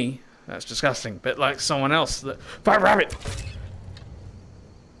with me. That's disgusting. But like someone else. By rabbit!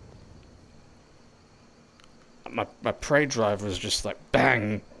 My prey driver was just like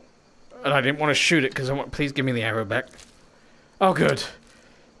bang, and I didn't want to shoot it because I want. Please give me the arrow back. Oh, good,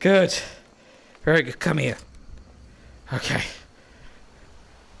 good, very good. Come here. Okay.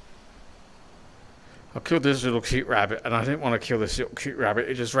 I killed this little cute rabbit, and I didn't want to kill this little cute rabbit.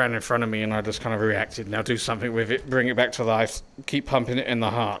 It just ran in front of me, and I just kind of reacted. Now do something with it. Bring it back to life. Keep pumping it in the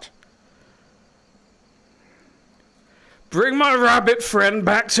heart. Bring my rabbit friend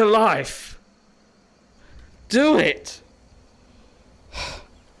back to life. Do it!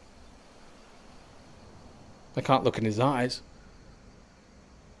 I can't look in his eyes.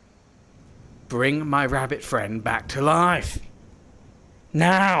 Bring my rabbit friend back to life.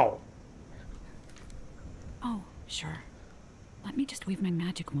 Now! Oh, sure. Let me just wave my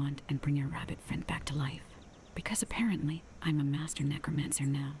magic wand and bring your rabbit friend back to life. Because apparently, I'm a master necromancer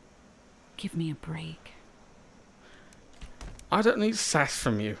now. Give me a break. I don't need sass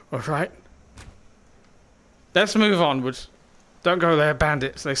from you, alright? Let's move onwards. Don't go there,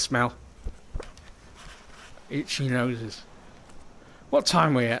 bandits. They smell. Itchy noses. What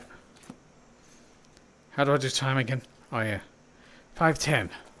time are we at? How do I do time again? Oh yeah. 5:10.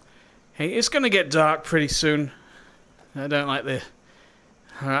 Hey, it's gonna get dark pretty soon. I don't like the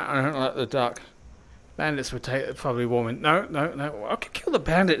dark. Bandits would probably warm in. No. I could kill the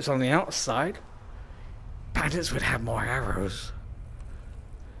bandits on the outside. Bandits would have more arrows.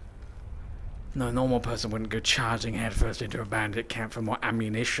 No normal person wouldn't go charging headfirst into a bandit camp for more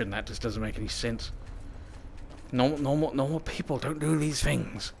ammunition. That just doesn't make any sense. Normal people don't do these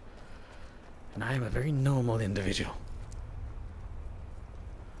things. And I am a very normal individual.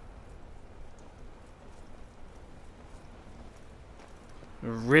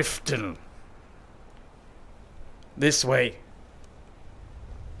 Riften. This way.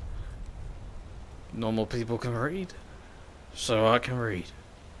 Normal people can read. So I can read.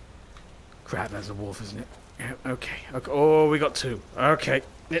 Crap, that's a wolf, isn't it? Yeah, okay. Oh, we got two. Okay.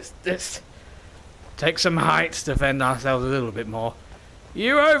 Let's take some heights to defend ourselves a little bit more.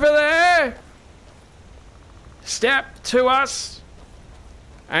 You over there! Step to us,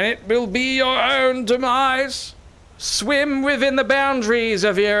 and it will be your own demise. Swim within the boundaries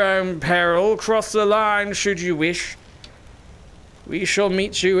of your own peril. Cross the line should you wish. We shall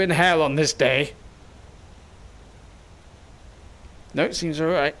meet you in hell on this day. No, it seems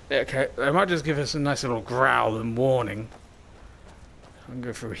alright. Okay, they might just give us a nice little growl and warning. I can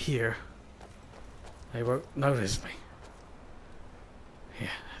go through here. They won't notice me. Yeah,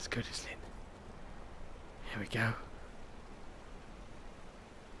 that's good, isn't it? Here we go.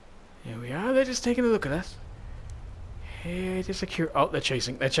 Here we are. They're just taking a look at us. It is secure. Oh, they're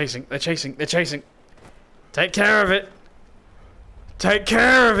chasing. They're chasing. They're chasing. They're chasing. Take care of it. Take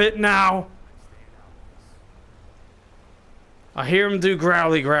care of it now. I hear him do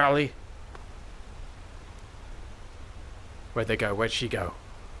growly growly. Where'd they go? Where'd she go?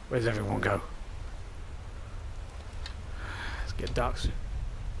 Where's everyone go? Let's get dark soon.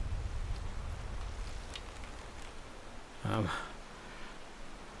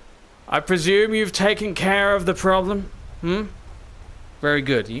 I presume you've taken care of the problem? Hmm? Very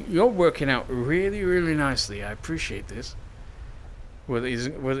good. You're working out really, really nicely. I appreciate this. Wasn't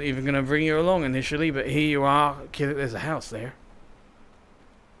even going to bring you along initially, but here you are. There's a house there.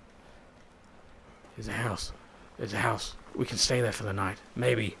 There's a house. There's a house. We can stay there for the night.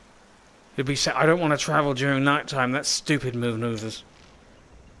 Maybe. It'd be I don't want to travel during nighttime. That's stupid maneuvers.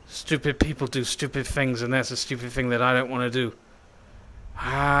 Stupid people do stupid things, and that's a stupid thing that I don't want to do.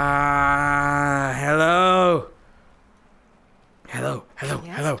 Ah, hello. Hello, hello,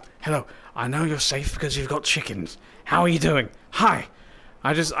 Yes? hello, hello. I know you're safe because you've got chickens. How are you doing? Hi.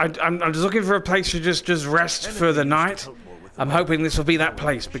 I'm just looking for a place to just rest for the night. I'm hoping this will be that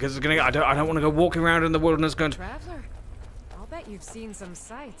place because it's I don't want to go walking around in the wilderness going. Traveler, I'll bet you've seen some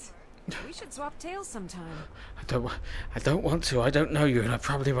sights. We should swap tales sometime. I don't want to. I don't know you, and I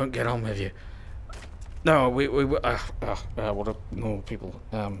probably won't get on with you. No, what a normal people.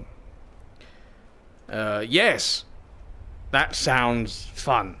 Yes, that sounds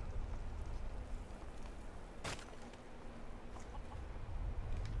fun.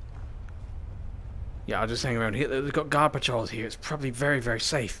 Yeah, I'll just hang around here. They've got guard patrols here. It's probably very, very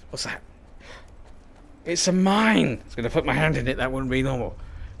safe. What's that? It's a mine. I was going to put my hand in it. That wouldn't be normal.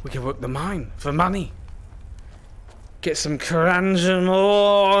 We could work the mine for money. Get some Karanjan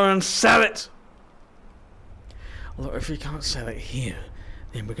ore and sell it. Although if we can't sell it here,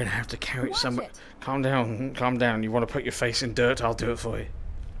 then we're going to have to carry it somewhere. Calm down, calm down. You want to put your face in dirt? I'll do it for you.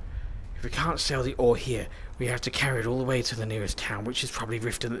 If we can't sell the ore here, we have to carry it all the way to the nearest town, which is probably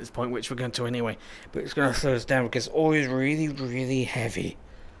Riften at this point, which we're going to anyway. But it's going to slow us down because ore is really, really heavy.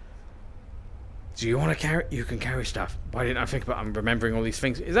 Do you want to carry? You can carry stuff. Why didn't I think about? I'm remembering all these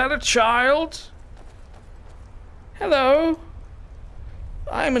things. Is that a child? Hello.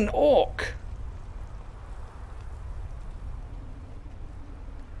 I'm an orc.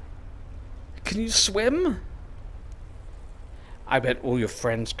 Can you swim? I bet all your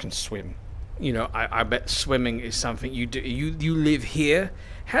friends can swim. You know, I bet swimming is something you do. You live here.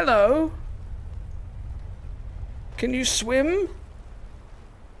 Hello. Can you swim?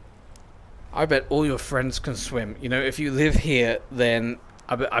 I bet all your friends can swim. You know, if you live here, then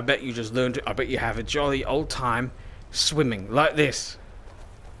I bet you just learn to. I bet you have a jolly old time swimming like this.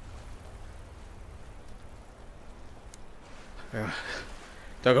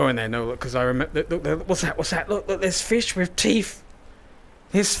 Don't go in there, no, because I remember. Look, what's that? What's that? Look, there's fish with teeth.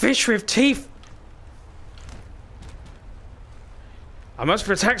 There's fish with teeth. I must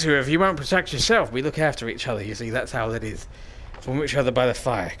protect you if you won't protect yourself. We look after each other, you see, that's how it is. From each other by the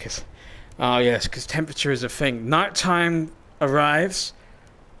fire, because. Oh, yes, because temperature is a thing. Nighttime arrives,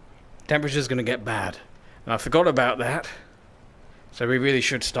 temperature's going to get bad. And I forgot about that. So we really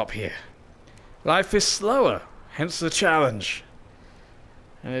should stop here. Life is slower, hence the challenge.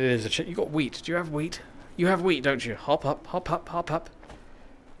 And it is a you got wheat. Do you have wheat? You have wheat, don't you? Hop up, hop up, hop up.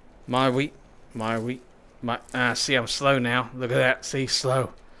 My wheat, my wheat, my... Ah, see, I'm slow now. Look at that, see,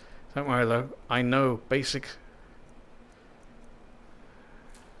 slow. Don't worry, though. I know basic...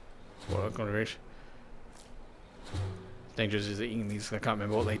 Well, I'm gonna reach. Dangerous is eating these. I can't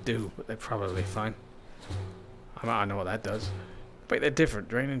remember what they do, but they're probably fine. I know what that does. But they're different.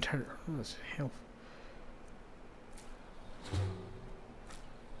 Drain and turn. Oh, that's health.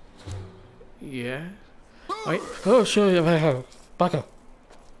 Yeah. Wait. Oh, sure. Back up.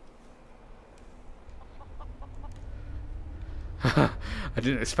 I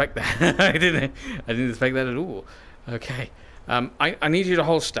didn't expect that. I didn't expect that at all. Okay. I need you to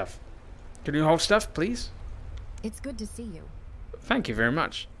hold stuff. Can you hold stuff, please? It's good to see you. Thank you very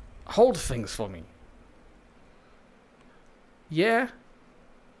much. Hold things for me. Yeah?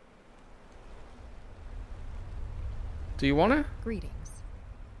 Do you wanna? Greetings.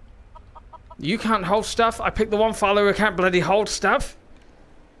 You can't hold stuff? I picked the one follower who can't bloody hold stuff?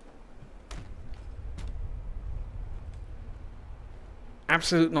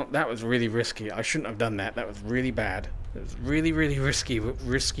 Absolute not. That was really risky. I shouldn't have done that. That was really bad. It was really, really risky.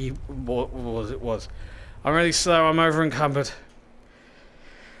 Risky was it was. I'm really slow. I'm over encumbered.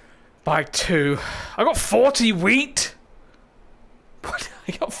 By 2. I got 40 wheat. What?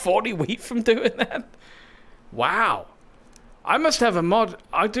 I got 40 wheat from doing that. Wow. I must have a mod.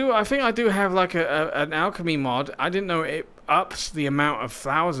 I think I do have like an alchemy mod. I didn't know it ups the amount of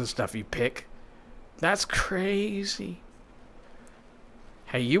flowers and stuff you pick. That's crazy.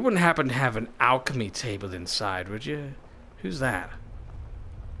 Hey, you wouldn't happen to have an alchemy table inside, would you? Who's that?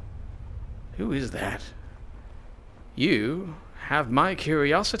 Who is that? You have my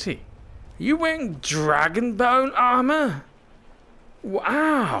curiosity. You wearing dragon bone armor?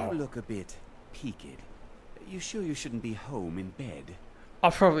 Wow. You look a bit peaked. You sure you shouldn't be home in bed? I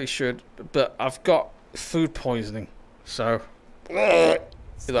probably should, but I've got food poisoning, so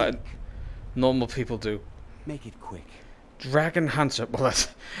like normal people do. Make it quick. Dragon hunter. Well,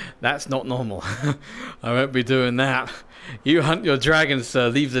 that's not normal. I won't be doing that. You hunt your dragons, sir.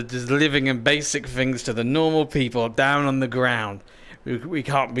 Leave the just living and basic things to the normal people down on the ground. We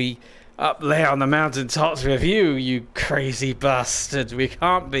can't be up there on the mountain tops with you, you crazy bastard. We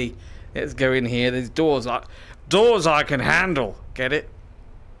can't be. Let's go in here. There's doors I can handle. Get it?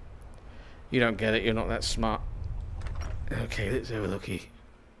 You don't get it. You're not that smart. Okay, let's have a looky.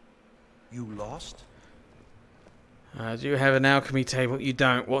 You lost? Do you have an alchemy table? You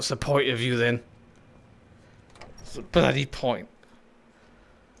don't. What's the point of you then? What's the bloody point?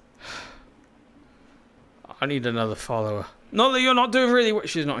 I need another follower. Not that you're not doing really what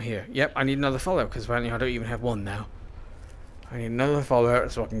she's not here. Yep, I need another follower because apparently I don't even have one now. I need another follower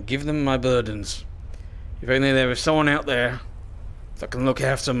so I can give them my burdens. If only there was someone out there that can look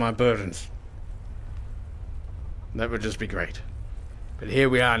after my burdens. That would just be great. But here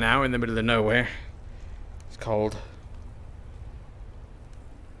we are now in the middle of nowhere. It's cold.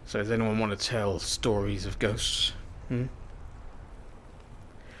 So does anyone want to tell stories of ghosts?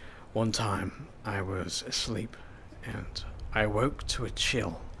 One time I was asleep and I woke to a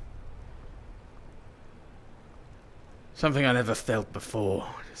chill. Something I never felt before.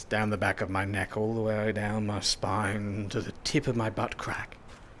 Just down the back of my neck, all the way down my spine, to the tip of my butt crack.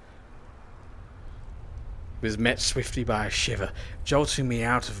 It was met swiftly by a shiver, jolting me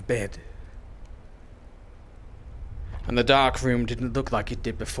out of bed. And the dark room didn't look like it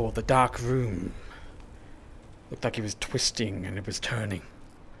did before. The dark room looked like it was twisting and it was turning.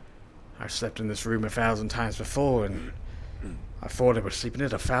 I've slept in this room 1,000 times before, and I thought I was sleeping in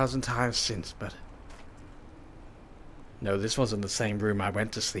it 1,000 times since, but no, this wasn't the same room I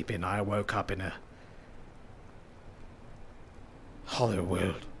went to sleep in. I woke up in a hollow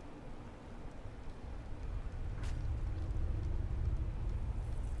world.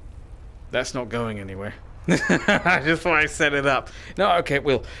 That's not going anywhere. I just thought I set it up. No, okay,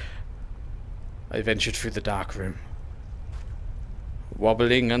 well, I ventured through the dark room,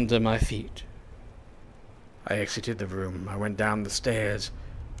 wobbling under my feet. I exited the room. I went down the stairs,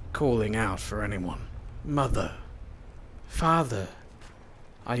 calling out for anyone. Mother, Father,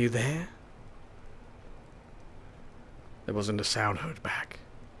 are you there? There wasn't a sound heard back,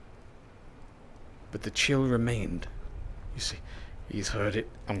 but the chill remained. You see, he's heard it.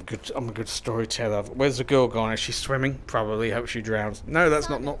 I'm a good storyteller. Where's the girl gone? Is she swimming? Probably. Hope she drowns. No, that's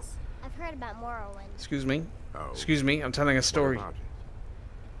not. I've heard about Morrowind. Excuse me. Excuse me. I'm telling a story.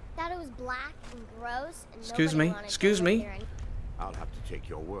 Thought it was black and gross. And Excuse me. Excuse me. I'll have to take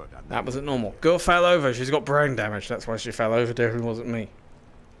your word on that. That wasn't normal. Girl fell over. She's got brain damage. That's why she fell over. Definitely wasn't me.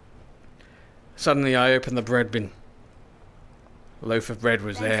 Suddenly, I opened the bread bin. A loaf of bread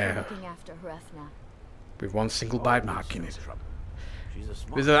was there, with one single bite mark in it.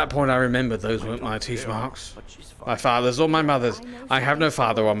 Because at that point, I remembered those weren't my teeth marks. My father's or my mother's. I have no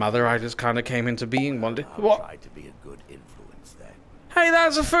father or mother. I just kind of came into being one day. What? Hey,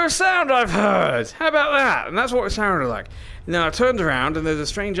 that's the first sound I've heard. How about that? And that's what it sounded like. Now I turned around and there's a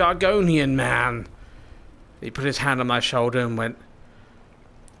strange Argonian man. He put his hand on my shoulder and went,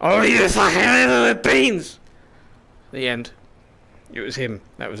 "Oh, you fucking little beans!" The end. It was him.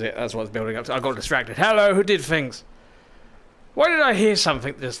 That was it. That's what I was building up to. I got distracted. Hello, who did things? Why did I hear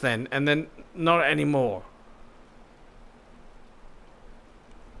something just then and then not anymore?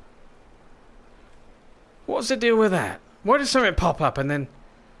 What's the deal with that? Why did something pop up and then...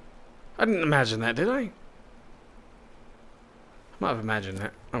 I didn't imagine that, did I? I might have imagined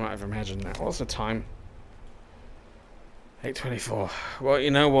that. I might have imagined that. What's the time? 8:24. Well,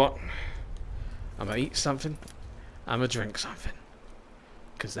 you know what? I'm gonna eat something. I'm gonna drink something.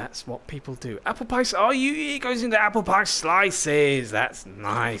 Because that's what people do. Apple pie... Oh, it goes into apple pie slices. That's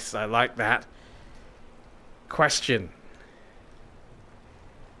nice. I like that. Question.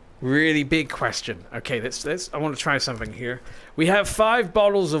 Really big question. Okay, let's I want to try something here. We have 5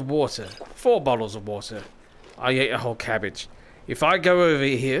 bottles of water. 4 bottles of water. I ate a whole cabbage. If I go over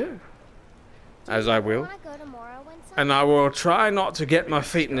here, as I will, and I will try not to get my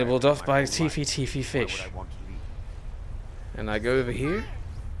feet nibbled off by teefy fish. And I go over here.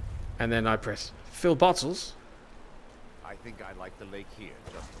 And then I press fill bottles. I think I like the lake here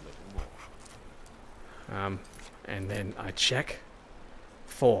just a little more. And then I check.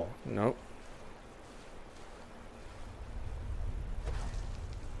 4. Nope.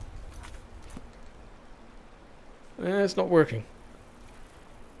 It's not working.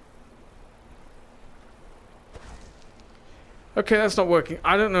 Okay, that's not working.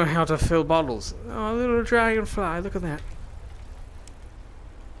 I don't know how to fill bottles. Oh, a little dragonfly. Look at that.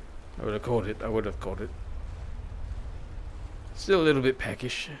 I would have caught it. I would have caught it. Still a little bit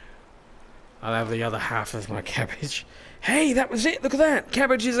peckish. I'll have the other half of my cabbage. Hey, that was it. Look at that.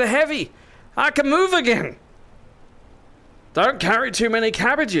 Cabbages are heavy. I can move again. Don't carry too many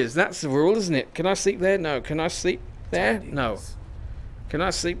cabbages. That's the rule, isn't it? Can I sleep there? No. Can I sleep there? No. Can I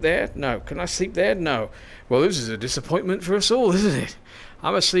sleep there? No. Can I sleep there? No. Well, this is a disappointment for us all, isn't it?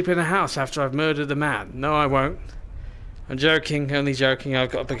 I must sleep in a house after I've murdered the man. No, I won't. I'm joking. Only joking.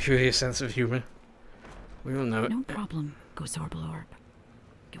 I've got a peculiar sense of humor. We all know it. No problem, Gozorblorb.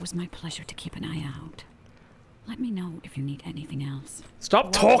 It was my pleasure to keep an eye out. Let me know if you need anything else.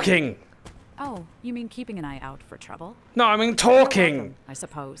 Stop talking! Oh, you mean keeping an eye out for trouble? No, I mean talking. I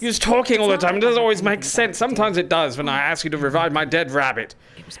suppose. You're just talking all the time. It doesn't always make sense. Sometimes it does when I ask you to revive my dead rabbit.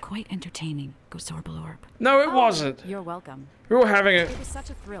 It was quite entertaining, Gozorblorb. No, it wasn't. You're welcome. We're all having a... It was such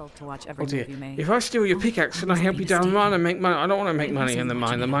a thrill to watch every Oh dear. move you made. If I steal your pickaxe, can I help you down the mine and make money? I don't want to make money in the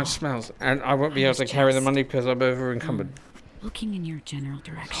mine. The mine smells. And I won't be able to carry the money because I'm over encumbered. Looking in your general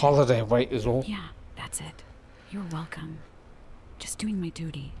direction. Holiday weight is all. Yeah, that's it. You're welcome. Just doing my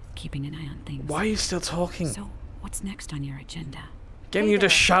duty, keeping an eye on things. Why are you still talking? So, what's next on your agenda? Getting you to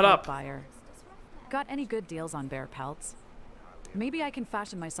shut up. Buyer. Got any good deals on bear pelts? Maybe I can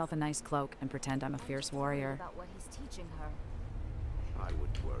fashion myself a nice cloak and pretend I'm a fierce warrior. About what he's teaching her. I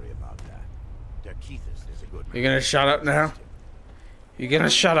wouldn't worry about that. Derkeithus is a good man. You gonna shut up now? You gonna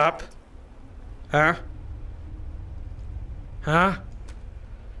shut up? Huh? Huh?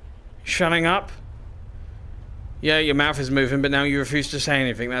 Shutting up? Yeah, your mouth is moving, but now you refuse to say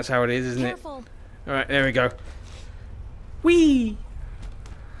anything. That's how it is, isn't it? Alright, there we go. Whee!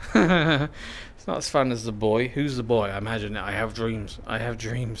 It's not as fun as the boy. Who's the boy? I imagine it. I have dreams. I have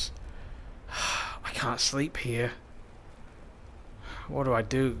dreams. I can't sleep here. What do I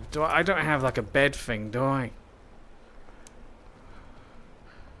do? I don't have like a bed thing, do I?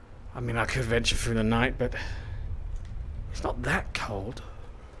 I mean, I could venture through the night, but it's not that cold.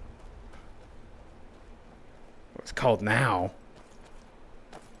 Well, it's cold now.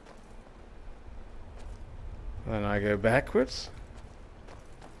 Then I go backwards.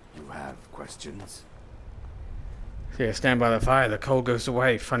 You have questions? Yeah, stand by the fire. The cold goes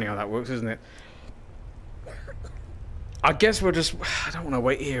away. Funny how that works, isn't it? I guess we'll just... I don't want to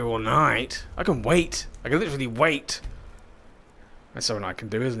wait here all night. I can wait. I can literally wait. That's something I can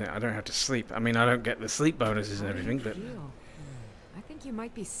do, isn't it? I don't have to sleep. I mean, I don't get the sleep bonuses and everything, but... I think you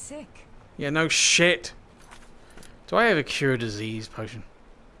might be sick. Yeah, no shit. Do I have a cure disease potion?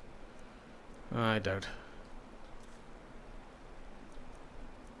 I don't.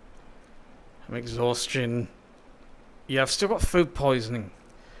 I'm exhaustion. Yeah, I've still got food poisoning.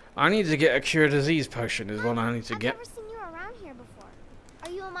 I need to get a cure disease potion is what I need to get. I've never seen you around here before.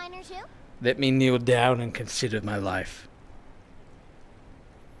 Are you a miner too? Let me kneel down and consider my life.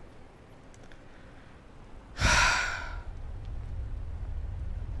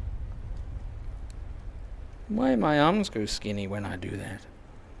 Why my arms go skinny when I do that?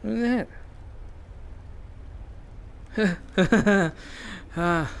 Look at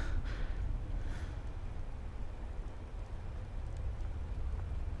that.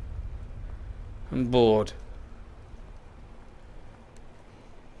 I'm bored.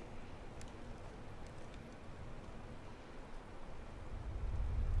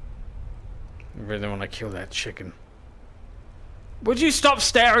 I really want to kill that chicken. Would you stop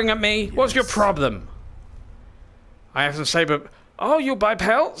staring at me? Yes. What's your problem? I have some saber. Oh, you'll buy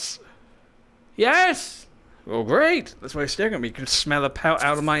pelts? Yes. Well, great. That's why you're staring at me. You can smell a pelt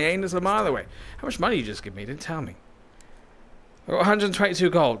out of my anus a mile away. How much money you just give me? You didn't tell me. I got 122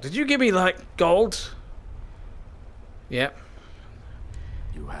 gold. Did you give me, like, gold? Yep.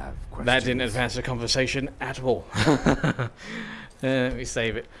 You have questions? That didn't advance the conversation at all. Let me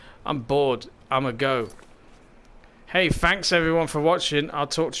save it. I'm bored. I'm a go. Hey, thanks everyone for watching. I'll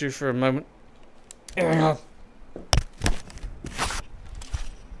talk to you for a moment.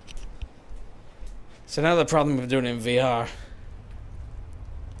 It's another problem with doing it in VR.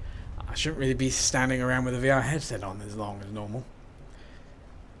 I shouldn't really be standing around with a VR headset on as long as normal.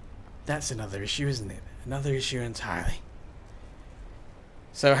 That's another issue, isn't it? Another issue entirely.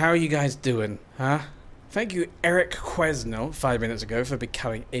 So how are you guys doing, huh? Thank you, Eric Quesno, 5 minutes ago, for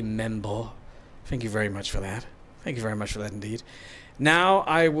becoming a member. Thank you very much for that. Thank you very much for that indeed. Now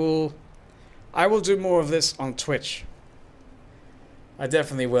I will do more of this on Twitch. I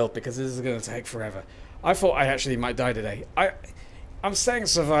definitely will, because this is going to take forever. I thought I actually might die today. I'm saying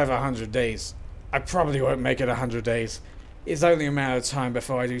survive 100 days. I probably won't make it 100 days. It's only a matter of time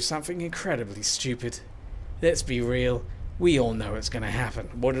before I do something incredibly stupid. Let's be real. We all know it's going to happen.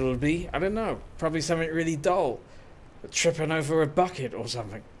 What it'll be, I don't know. Probably something really dull. Tripping over a bucket or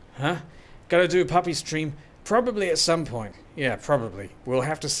something. Huh? Gotta do a puppy stream. Probably at some point. Yeah, probably. We'll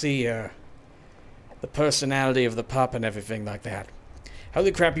have to see the personality of the pup and everything like that.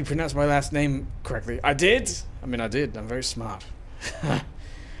 Holy crap, you pronounced my last name correctly. I did? I mean, I did. I'm very smart.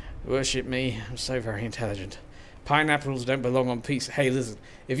 Worship me. I'm so very intelligent. Pineapples don't belong on pizza. Hey, listen.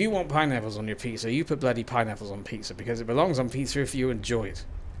 If you want pineapples on your pizza, you put bloody pineapples on pizza, because it belongs on pizza if you enjoy it.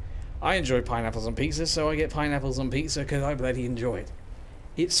 I enjoy pineapples on pizza, so I get pineapples on pizza because I bloody enjoy it.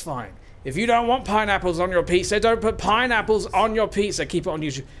 It's fine. If you don't want pineapples on your pizza, don't put pineapples on your pizza. Keep it on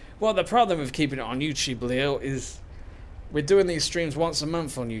YouTube. Well, the problem with keeping it on YouTube, Leo, is we're doing these streams once a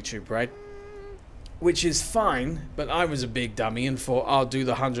month on YouTube, right? Which is fine, but I was a big dummy and thought I'll do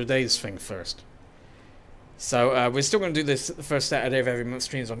the 100 days thing first. So we're still going to do this the first Saturday of every month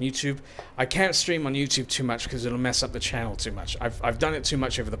streams on YouTube. I can't stream on YouTube too much because it'll mess up the channel too much. I've done it too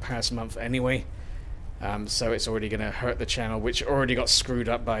much over the past month anyway. So it's already going to hurt the channel, which already got screwed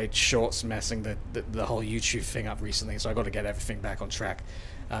up by shorts messing the whole YouTube thing up recently. So I've got to get everything back on track.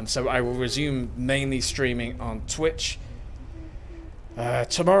 So I will resume mainly streaming on Twitch.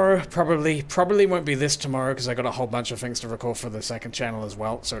 Tomorrow, probably won't be this tomorrow because I got a whole bunch of things to record for the second channel as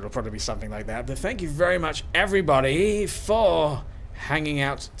well, so it'll probably be something like that. But thank you very much, everybody, for hanging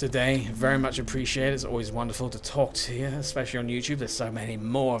out today. Very much appreciated. It's always wonderful to talk to you, especially on YouTube. There's so many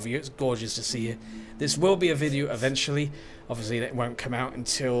more of you. It's gorgeous to see you. This will be a video eventually. Obviously, it won't come out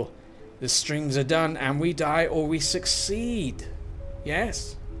until the streams are done and we die or we succeed.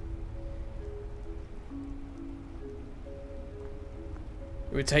 Yes.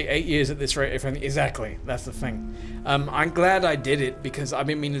 It would take 8 years at this rate if anything. Exactly, that's the thing. I'm glad I did it because I've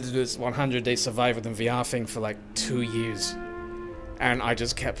been meaning to do this 100-day Survival in VR thing for like 2 years. And I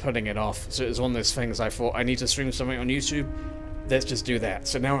just kept putting it off. So it was one of those things I thought, I need to stream something on YouTube. Let's just do that.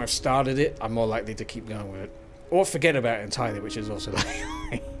 So now I've started it, I'm more likely to keep going with it. Or forget about it entirely, which is also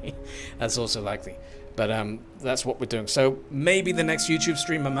likely. That's also likely. But that's what we're doing. So maybe the next YouTube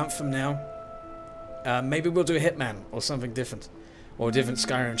stream a month from now, maybe we'll do a Hitman or something different. Or a different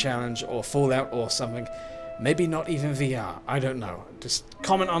Skyrim challenge, or Fallout, or something. Maybe not even VR. I don't know. Just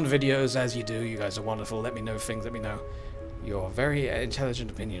comment on videos as you do. You guys are wonderful. Let me know things. Let me know your very intelligent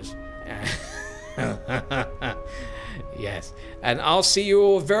opinions. Yes. And I'll see you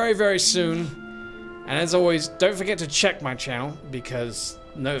all very, very soon. And as always, don't forget to check my channel, because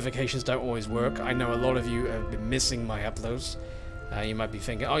notifications don't always work. I know a lot of you have been missing my uploads. You might be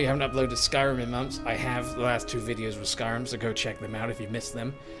thinking, oh, you haven't uploaded Skyrim in months. I have. The last 2 videos were Skyrim, so go check them out if you missed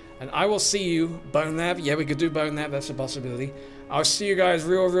them. And I will see you, Bone Lab. Yeah, we could do Bone Lab. That's a possibility. I'll see you guys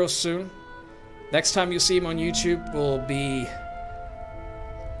real, real soon. Next time you see him on YouTube will be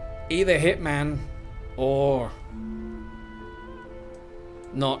either Hitman or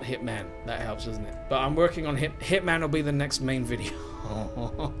not Hitman. That helps, doesn't it? But I'm working on Hitman will be the next main video.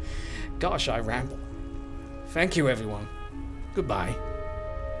 Gosh, I ramble. Thank you, everyone. Goodbye.